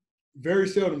not, very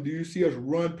seldom do you see us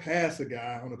run past a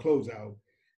guy on a closeout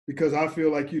because I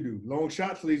feel like you do. Long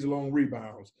shots leads to long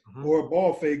rebounds, or a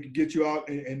ball fake gets you out.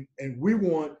 And we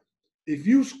want, if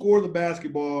you score the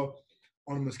basketball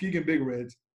on the Muskegon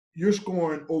BigReds, you're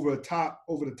scoring over the top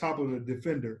of the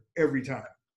defender every time.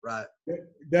 Right. And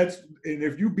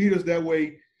if you beat us that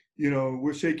way,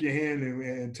 we'll shake your hand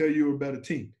and tell you we're a better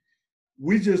team.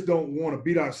 We just don't want to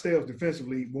beat ourselves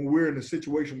defensively when we're in a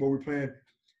situation where we're playing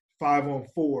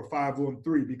 5-on-4,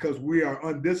 5-on-3, because we are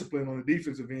undisciplined on the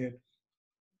defensive end,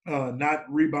 not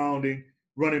rebounding,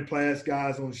 running past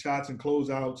guys on shots and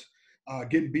closeouts,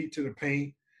 getting beat to the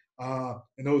paint,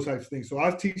 and those types of things. So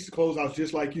I teach the closeouts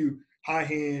just like you, high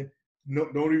hand,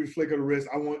 don't even flicker the wrist.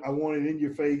 I want it in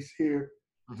your face here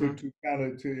to kind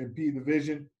of to impede the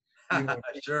vision.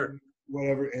 Sure.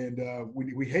 Whatever. And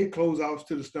we hate closeouts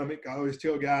to the stomach. I always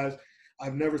tell guys,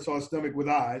 I've never saw a stomach with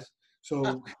eyes.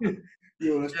 So,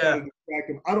 let's try to distract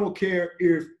them. I don't care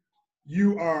if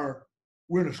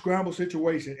we're in a scramble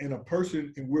situation and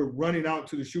we're running out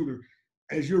to the shooter.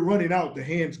 As you're running out, the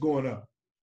hand's going up.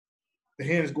 The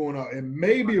hand is going up. And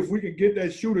maybe if we can get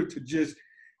that shooter to just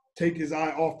take his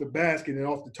eye off the basket and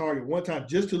off the target one time,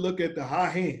 just to look at the high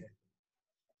hand,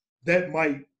 that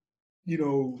might,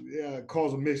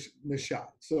 cause a missed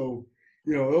shot. So,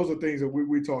 those are things that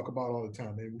we talk about all the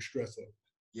time, and we stress that.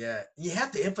 Yeah, you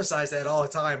have to emphasize that all the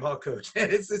time, huh, Coach?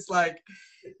 It's like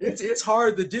it's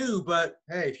hard to do, but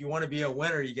hey, if you want to be a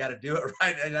winner, you got to do it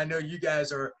right. And I know you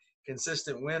guys are a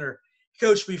consistent winner.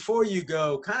 Coach, before you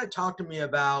go, kind of talk to me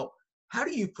about how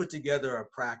do you put together a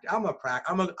practice?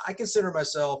 I consider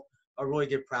myself a really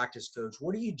good practice coach.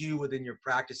 What do you do within your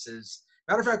practices?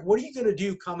 Matter of fact, what are you going to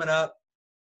do coming up,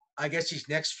 I guess, these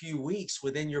next few weeks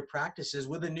within your practices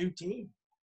with a new team?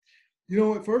 You know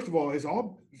what? First of all,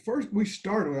 first we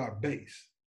start with our base,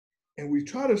 and we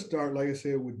try to start, like I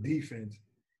said, with defense,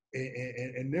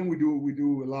 and then we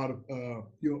do a lot of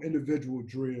individual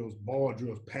drills, ball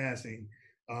drills, passing,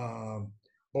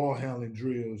 ball handling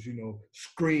drills,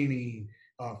 screening,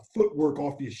 footwork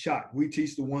off your shot. We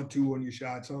teach the 1-2 on your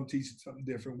shot. Some teach something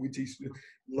different. We teach the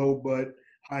low butt,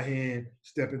 high hand,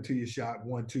 step into your shot,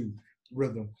 1-2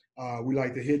 rhythm. We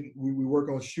like to hit. We work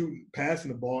on shooting, passing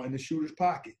the ball in the shooter's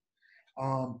pocket.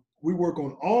 We work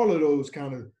on all of those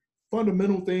kind of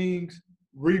fundamental things.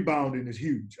 Rebounding is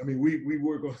huge. I mean, we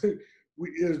work on.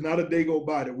 There's not a day go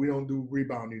by that we don't do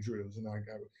rebounding drills,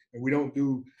 and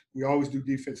we always do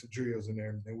defensive drills in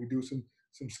there, and we do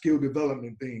some skill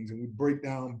development things, and we break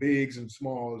down bigs and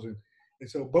smalls, and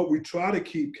so. But we try to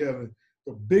keep, Kevin.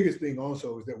 The biggest thing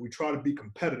also is that we try to be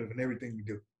competitive in everything we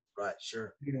do. Right.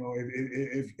 Sure.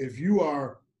 If you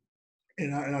are.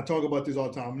 And I talk about this all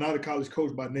the time. I'm not a college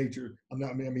coach by nature. I'm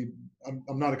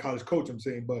not a college coach, I'm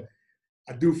saying, but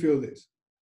I do feel this.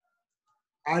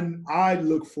 I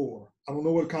look for, I don't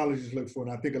know what colleges look for,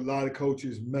 and I think a lot of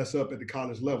coaches mess up at the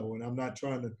college level, and I'm not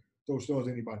trying to throw stones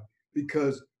at anybody,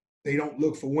 because they don't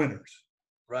look for winners.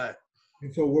 Right.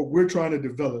 And so what we're trying to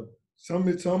develop, some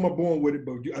are born with it,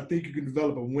 but I think you can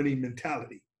develop a winning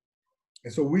mentality.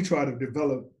 And so we try to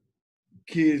develop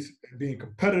kids being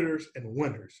competitors and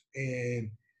winners,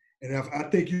 and if I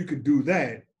think you can do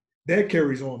that, that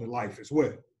carries on to life as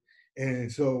well.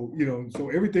 And so so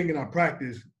everything in our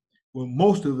practice, well,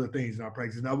 most of the things in our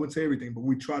practice, and I wouldn't say everything, but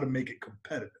we try to make it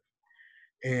competitive.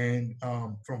 And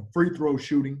from free throw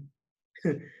shooting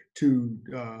to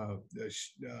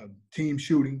team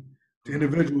shooting to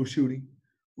individual shooting,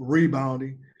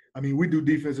 rebounding. I mean, we do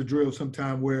defensive drills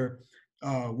sometime where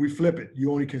we flip it.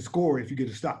 You only can score if you get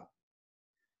a stop.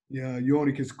 Yeah, you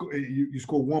only can score. You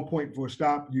score 1 point for a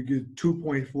stop. You get 2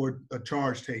 points for a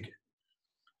charge taken.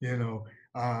 You know,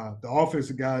 the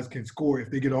offensive guys can score if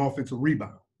they get an offensive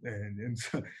rebound, and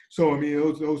so I mean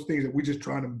those things that we're just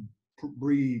trying to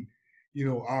breed,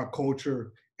 our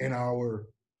culture and our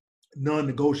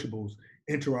non-negotiables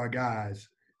into our guys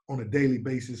on a daily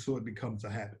basis, so it becomes a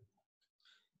habit.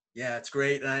 Yeah, it's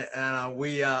great, and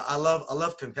I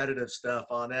love competitive stuff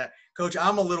on that, Coach.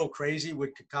 I'm a little crazy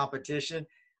with competition.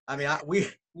 I mean,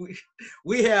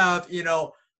 we have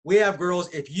we have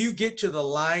girls. If you get to the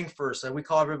line first, and we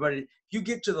call everybody, if you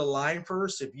get to the line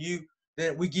first,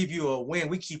 then we give you a win.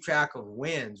 We keep track of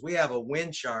wins. We have a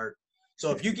win chart.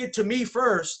 So if you get to me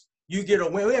first, you get a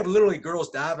win. We have literally girls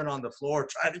diving on the floor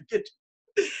trying to get.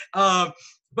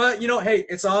 But hey,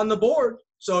 it's on the board,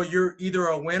 so you're either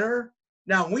a winner.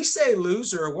 Now, when we say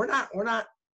loser, we're not.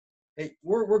 Hey,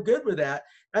 we're good with that.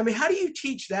 I mean, how do you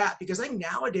teach that? Because I think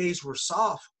nowadays we're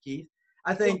soft, Keith.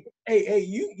 I think, hey,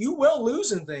 you will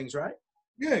lose in things, right?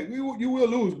 Yeah, you will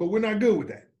lose, but we're not good with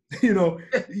that,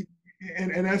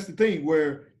 And that's the thing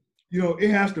where,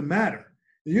 it has to matter.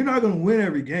 You're not going to win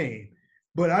every game,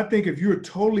 but I think if you're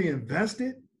totally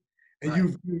invested and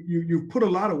Right. you've put a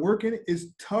lot of work in it,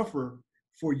 it's tougher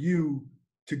for you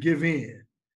to give in,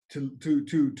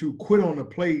 to quit on a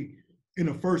play in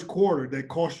the first quarter that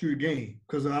cost you a game.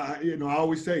 Because I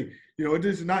always say, it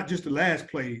is not just the last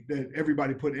play that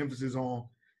everybody put emphasis on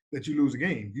that you lose a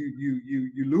game.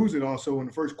 You lose it also in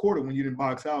the first quarter when you didn't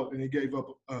box out and they gave up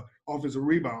offensive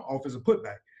rebound, offensive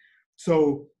putback.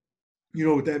 So,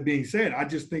 with that being said, I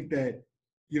just think that,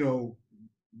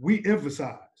 we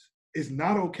emphasize it's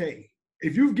not okay.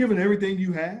 If you've given everything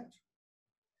you have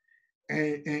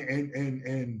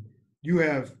and you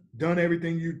have done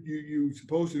everything you're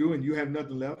supposed to do and you have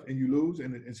nothing left and you lose,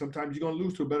 and sometimes you're going to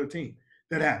lose to a better team.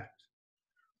 That happens.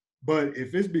 But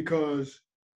if it's because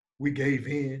we gave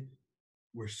in,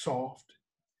 we're soft,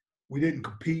 we didn't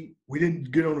compete, we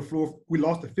didn't get on the floor, we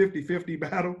lost a 50-50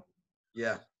 battle.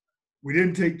 Yeah. We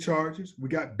didn't take charges. We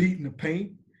got beat in the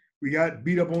paint. We got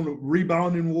beat up on the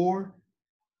rebounding war.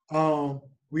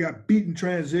 We got beat in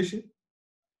transition.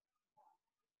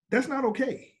 That's not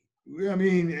okay. I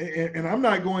mean, and I'm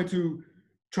not going to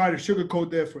try to sugarcoat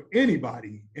that for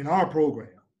anybody in our program.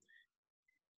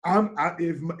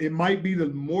 If it might be the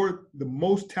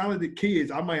most talented kids,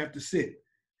 I might have to sit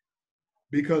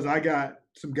because I got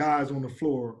some guys on the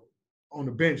floor, on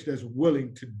the bench that's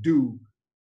willing to do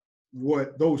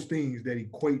what those things that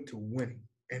equate to winning,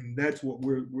 and that's what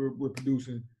we're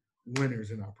producing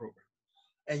winners in our program.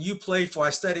 And you played for, I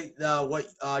studied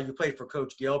you played for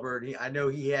Coach Gilbert. I know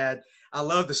he had, I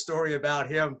love the story about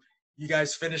him. You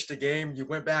guys finished the game, you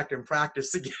went back and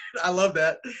practiced again. I love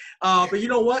that. But you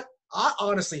know what? I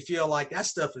honestly feel like that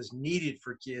stuff is needed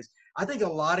for kids. I think a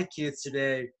lot of kids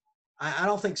today, I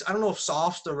don't know if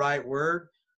soft's the right word,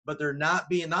 but they're not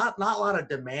a lot of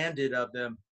demanded of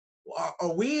them.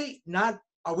 Are we not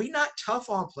tough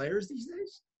on players these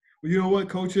days? Well, you know what?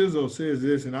 Coach Izzo says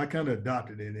this, and I kind of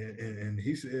adopted it. And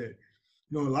he said,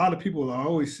 a lot of people are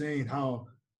always saying how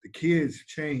the kids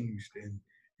changed and,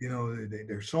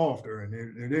 they're softer and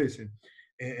they're this.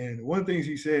 And one of the things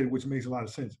he said, which makes a lot of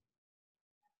sense,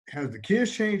 has the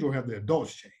kids changed or have the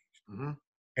adults changed? Mm-hmm.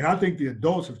 And I think the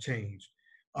adults have changed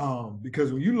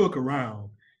because when you look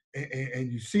around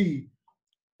and you see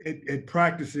at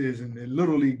practices and at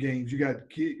Little League games, you got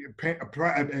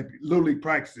Little League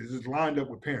practices is lined up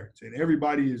with parents, and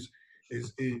everybody is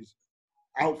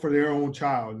out for their own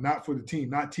child, not for the team,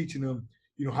 not teaching them,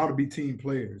 how to be team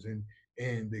players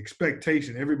and the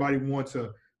expectation. Everybody wants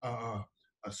a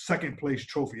second place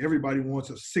trophy. Everybody wants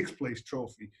a sixth place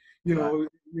trophy. We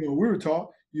were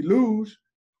taught you lose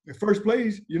in first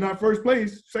place, you're not first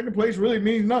place. Second place really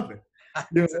means nothing.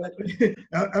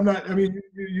 I'm not. I mean,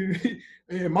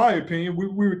 in my opinion, we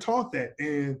were taught that,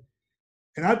 and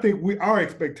I think our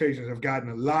expectations have gotten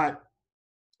a lot.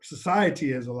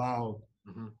 Society has allowed,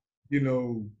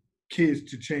 kids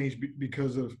to change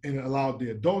because of, and allowed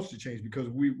the adults to change because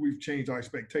we've changed our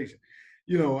expectation.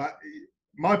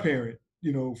 My parent,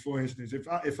 for instance,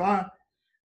 if I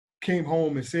came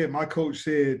home and said my coach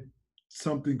said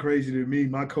something crazy to me,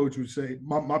 my coach would say,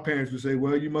 my parents would say,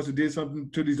 well, you must have did something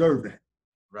to deserve that.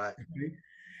 Right. Okay?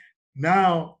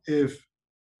 Now, if,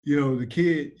 the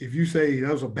kid, if you say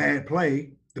that was a bad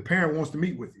play, the parent wants to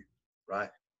meet with you. Right.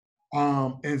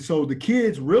 And so the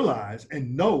kids realize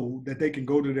and know that they can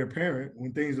go to their parent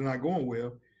when things are not going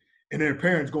well, and their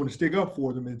parent's going to stick up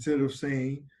for them instead of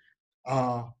saying,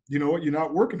 you know what, you're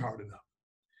not working hard enough.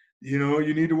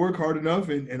 You need to work hard enough,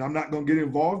 and I'm not going to get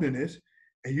involved in this,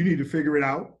 and you need to figure it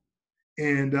out.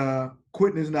 And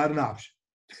quitting is not an option.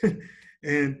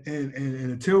 And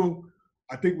until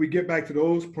I think we get back to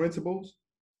those principles,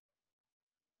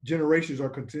 generations are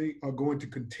going to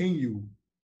continue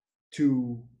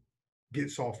to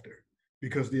get softer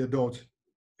because the adults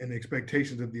and the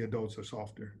expectations of the adults are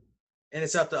softer. And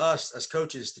it's up to us as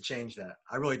coaches to change that.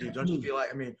 I really do. Don't you feel like,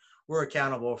 I mean, we're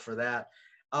accountable for that.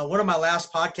 One of my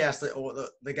last podcasts,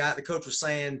 the coach was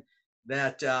saying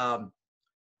that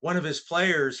one of his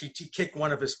players, he kicked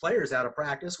one of his players out of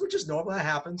practice, which is normal, that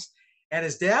happens. And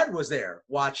his dad was there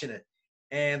watching it.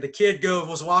 And the kid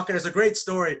was walking. It's a great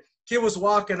story. Kid was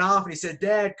walking off and he said,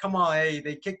 "Dad, come on. Hey,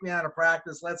 they kicked me out of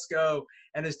practice. Let's go."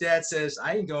 And his dad says,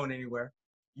 "I ain't going anywhere.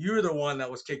 You're the one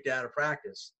that was kicked out of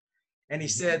practice." And he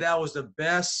said that was the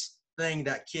best thing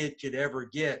that kid could ever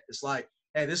get. It's like,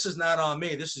 hey, this is not on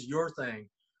me. This is your thing.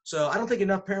 So I don't think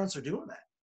enough parents are doing that.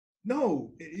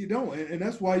 No, you don't. And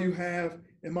that's why you have,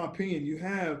 in my opinion, you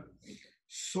have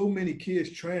so many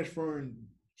kids transferring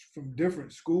from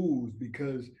different schools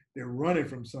because they're running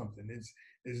from something. It's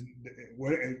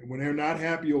when they're not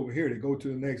happy over here, they go to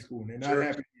the next school. And they're not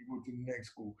happy, they go to the next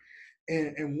school.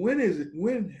 And when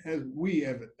has we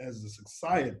as a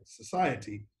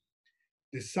society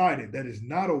decided that it's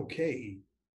not okay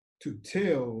to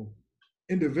tell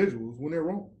individuals when they're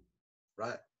wrong?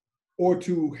 Right. Or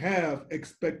to have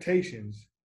expectations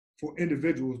for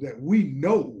individuals that we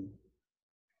know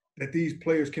that these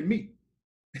players can meet.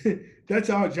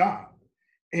 That's our job.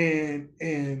 And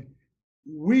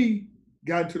we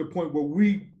got to the point where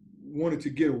we wanted to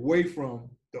get away from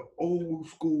the old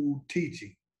school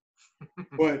teaching.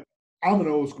 But I'm an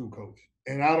old school coach,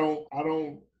 and I'm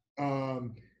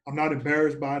not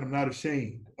embarrassed by it. I'm not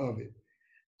ashamed of it.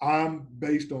 I'm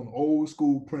based on old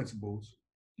school principles.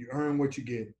 You earn what you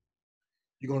get.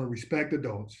 You're going to respect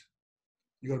adults.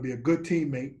 You're going to be a good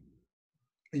teammate,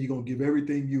 and you're going to give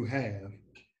everything you have,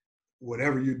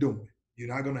 whatever you're doing.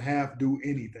 You're not going to have to do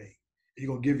anything. You're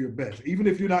going to give your best. Even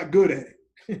if you're not good at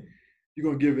it, you're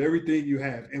going to give everything you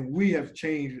have. And we have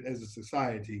changed as a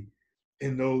society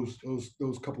in those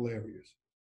couple areas.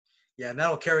 Yeah, and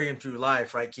that'll carry him through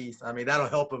life, right, Keith? I mean, that'll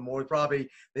help him more probably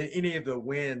than any of the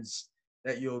wins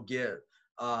that you'll get.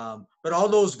 But all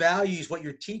those values, what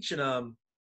you're teaching them,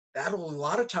 that'll a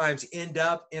lot of times end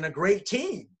up in a great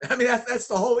team. I mean, that's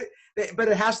the whole, but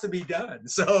it has to be done.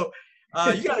 So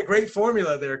you got a great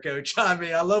formula there, Coach. I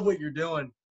mean, I love what you're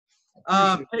doing.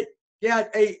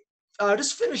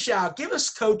 Just finish out. Give us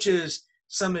coaches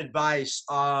some advice.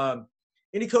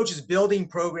 Any coaches building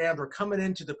programs or coming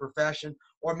into the profession,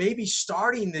 or maybe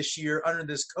starting this year under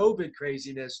this COVID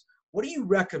craziness, what do you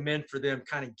recommend for them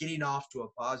kind of getting off to a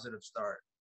positive start?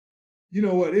 You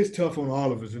know what? It's tough on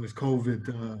all of us in this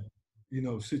COVID,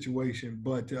 situation.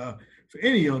 But for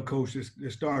any young coach that's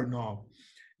starting off,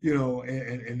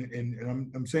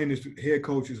 and I'm saying this to head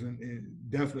coaches and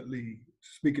definitely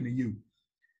speaking to you,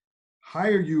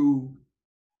 hire you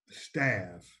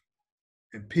staff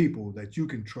and people that you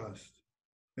can trust,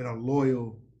 that are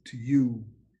loyal to you,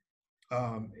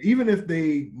 even if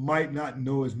they might not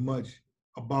know as much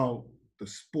about the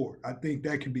sport. I think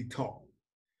that can be taught,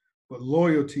 but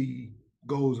loyalty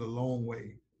goes a long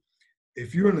way.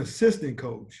 If you're an assistant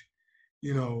coach,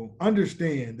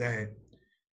 understand that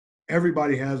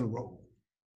everybody has a role.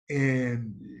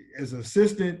 And as an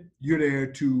assistant, you're there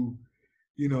to,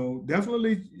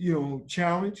 definitely,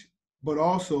 challenge, but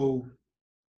also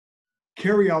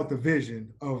carry out the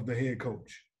vision of the head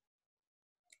coach.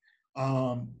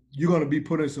 You're going to be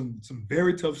put in some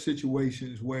very tough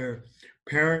situations where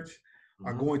parents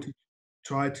are going to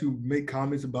try to make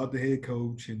comments about the head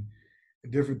coach and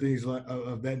different things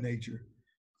of that nature.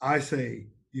 I say,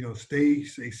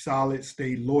 stay solid,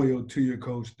 stay loyal to your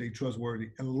coach, stay trustworthy,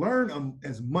 and learn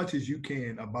as much as you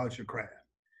can about your craft.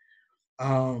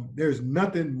 There's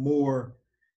nothing more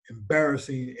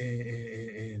embarrassing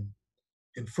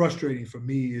and frustrating for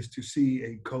me is to see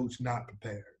a coach not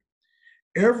prepared.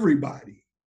 Everybody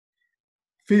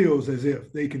feels as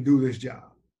if they can do this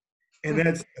job. And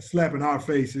that's a slap in our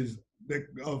faces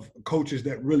of coaches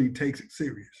that really takes it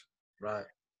serious. Right.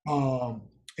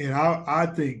 And I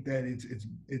think that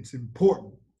it's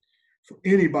important for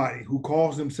anybody who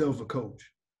calls themselves a coach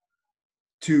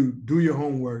to do your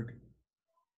homework,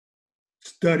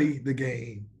 study the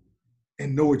game,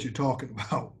 and know what you're talking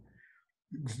about.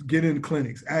 Get in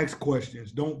clinics, ask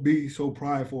questions. Don't be so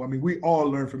prideful. I mean, we all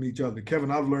learn from each other. Kevin,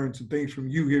 I've learned some things from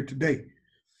you here today.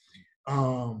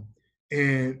 And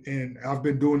I've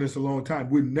been doing this a long time.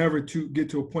 We'll never get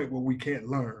to a point where we can't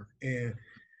learn. And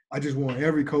I just want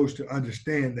every coach to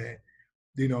understand that,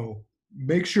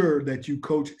 make sure that you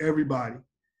coach everybody,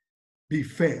 be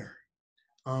fair.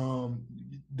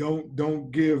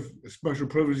 Don't give special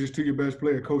privileges to your best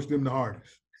player. Coach them the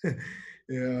hardest,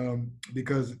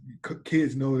 because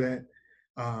kids know that.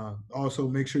 Also,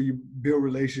 make sure you build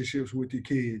relationships with your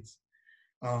kids.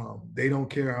 They don't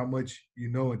care how much you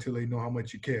know until they know how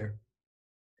much you care.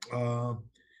 Um,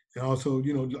 and also,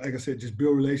 like I said, just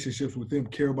build relationships with them.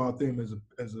 Care about them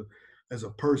as a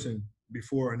person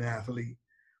before an athlete.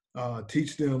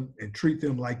 Teach them and treat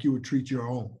them like you would treat your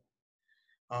own.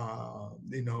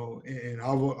 And I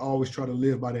always try to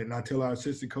live by that. And I tell our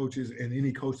assistant coaches and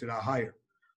any coach that I hire,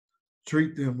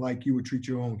 treat them like you would treat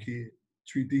your own kid.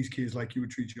 Treat these kids like you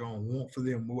would treat your own. Want for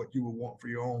them what you would want for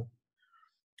your own,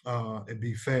 and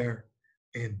be fair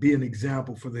and be an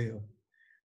example for them.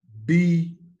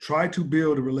 Try to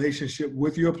build a relationship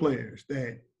with your players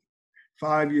that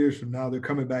 5 years from now, they're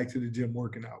coming back to the gym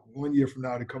working out. 1 year from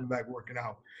now, they're coming back working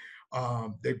out.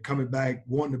 They're coming back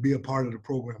wanting to be a part of the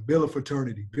program. Build a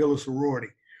fraternity, build a sorority.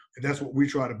 And that's what we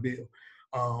try to build.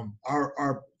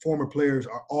 Our former players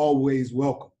are always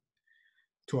welcome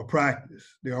to a practice.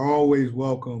 They're always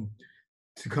welcome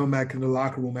to come back in the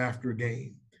locker room after a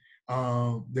game.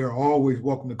 They're always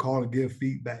welcome to call and give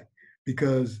feedback,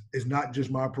 because it's not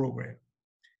just my program.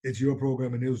 It's your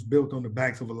program, and it was built on the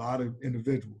backs of a lot of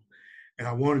individuals. And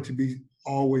I want it to be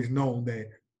always known that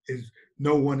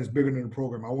no one is bigger than the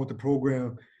program. I want the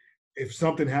program, if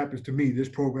something happens to me, this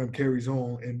program carries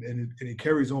on, and it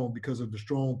carries on because of the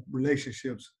strong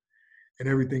relationships and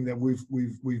everything that we've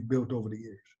built over the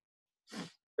years.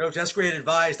 Coach, that's great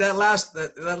advice.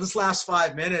 This last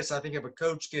 5 minutes, I think if a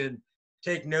coach can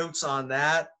take notes on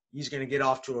that, he's going to get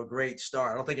off to a great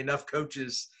start. I don't think enough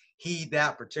coaches heed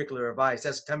that particular advice.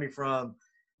 That's coming from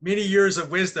many years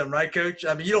of wisdom, right, Coach?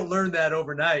 I mean, you don't learn that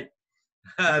overnight.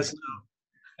 We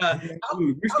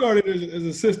started as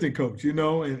assistant coach, and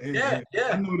I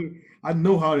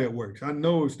know how that works. I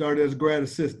know it started as a grad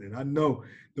assistant. I know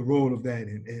the role of that,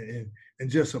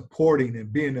 and just supporting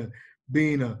and being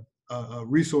a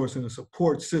resource and a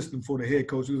support system for the head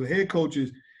coach. Because the head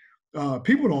coaches,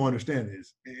 people don't understand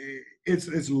this.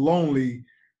 It's lonely,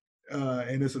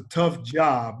 and it's a tough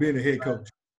job being a head coach.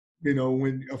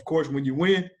 When you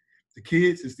win,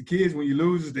 it's the kids. When you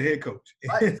lose, it's the head coach.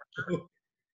 Right.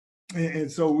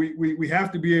 And so we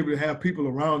have to be able to have people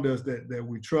around us that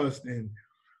we trust, and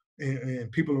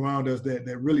people around us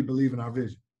that really believe in our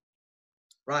vision.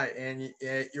 Right, and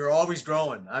you're always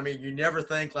growing. I mean, you never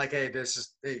think like, hey,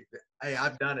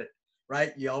 I've done it,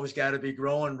 right? You always got to be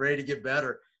growing, ready to get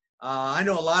better. I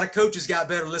know a lot of coaches got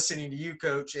better listening to you,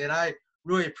 Coach, and I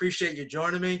really appreciate you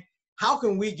joining me. How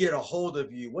can we get a hold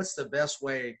of you? What's the best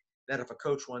way that if a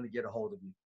coach wanted to get a hold of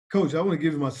you? Coach, I want to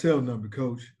give you my cell number,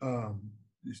 Coach.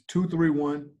 It's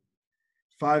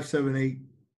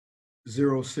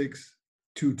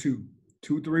 231-578-0622.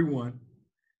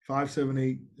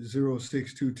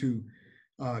 231-578-0622.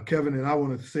 Kevin, and I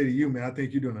want to say to you, man, I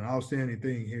think you're doing an outstanding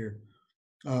thing here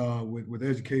with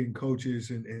educating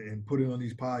coaches and putting on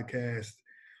these podcasts.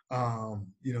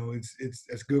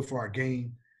 It's good for our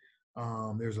game.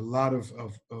 There's a lot of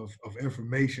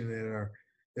information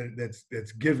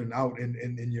that's given out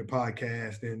in your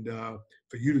podcast, and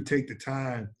for you to take the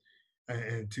time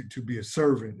and to be a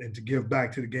servant and to give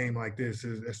back to the game like this,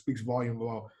 that speaks volume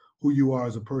about who you are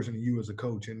as a person and you as a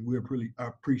coach. And we really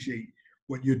appreciate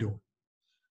what you're doing.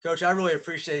 Coach, I really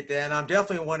appreciate that. And I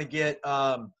definitely want to get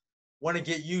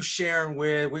you sharing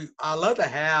I love to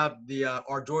have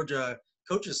our Georgia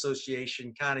Coach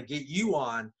Association kind of get you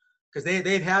on, because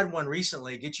they've had one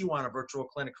recently, get you on a virtual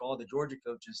clinic for all the Georgia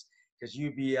coaches, because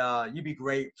you'd be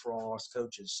great for all us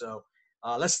coaches. So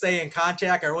let's stay in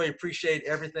contact. I really appreciate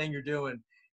everything you're doing,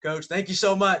 Coach. Thank you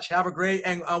so much. Have a great,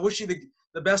 and I wish you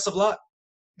the best of luck.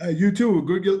 You too.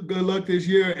 Good luck this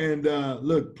year. And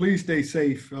look, please stay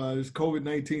safe. This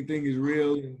COVID-19 thing is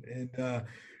real, and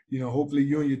hopefully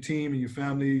you and your team and your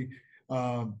family,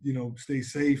 stay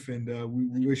safe. And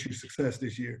we wish you success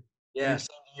this year. Yeah, same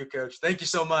to you, Coach. Thank you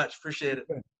so much. Appreciate it.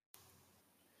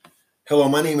 Hello,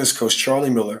 my name is Coach Charlie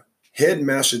Miller, Head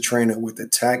Master Trainer with the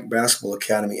TAC Basketball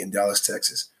Academy in Dallas,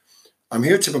 Texas. I'm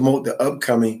here to promote the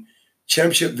upcoming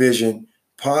Championship Vision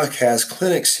podcast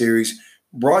clinic series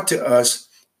brought to us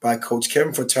by Coach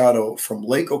Kevin Furtado from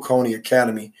Lake Oconee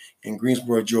Academy in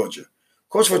Greensboro, Georgia.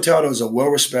 Coach Furtado is a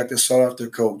well-respected sought-after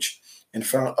coach and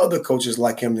found other coaches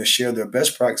like him to share their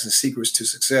best practices and secrets to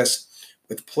success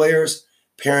with players,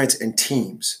 parents, and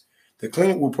teams. The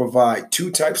clinic will provide 2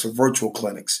 types of virtual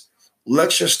clinics: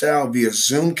 lecture style via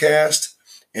Zoomcast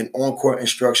and on-court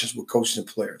instructions with coaches and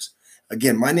players.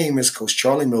 Again, my name is Coach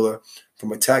Charlie Miller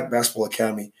from Attack Basketball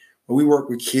Academy, where we work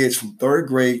with kids from 3rd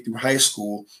grade through high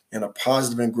school in a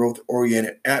positive and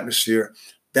growth-oriented atmosphere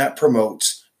that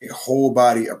promotes a whole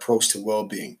body approach to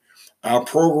well-being. Our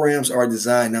programs are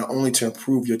designed not only to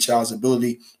improve your child's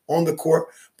ability on the court,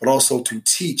 but also to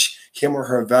teach him or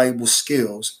her valuable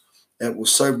skills that will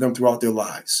serve them throughout their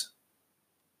lives.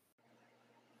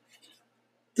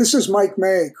 This is Mike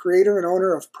May, creator and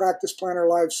owner of Practice Planner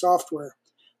Live software.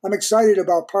 I'm excited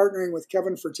about partnering with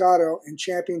Kevin Furtado in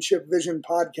Championship Vision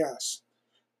podcasts.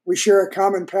 We share a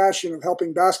common passion of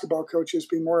helping basketball coaches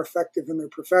be more effective in their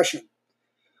profession.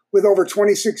 With over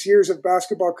 26 years of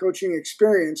basketball coaching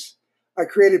experience, I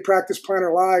created Practice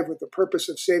Planner Live with the purpose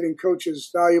of saving coaches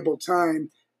valuable time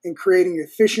in creating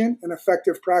efficient and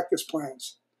effective practice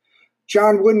plans.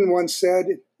 John Wooden once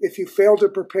said, "If you fail to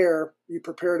prepare, you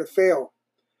prepare to fail."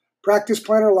 Practice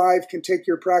Planner Live can take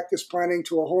your practice planning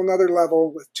to a whole nother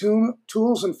level with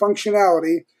tools and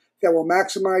functionality that will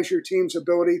maximize your team's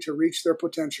ability to reach their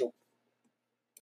potential.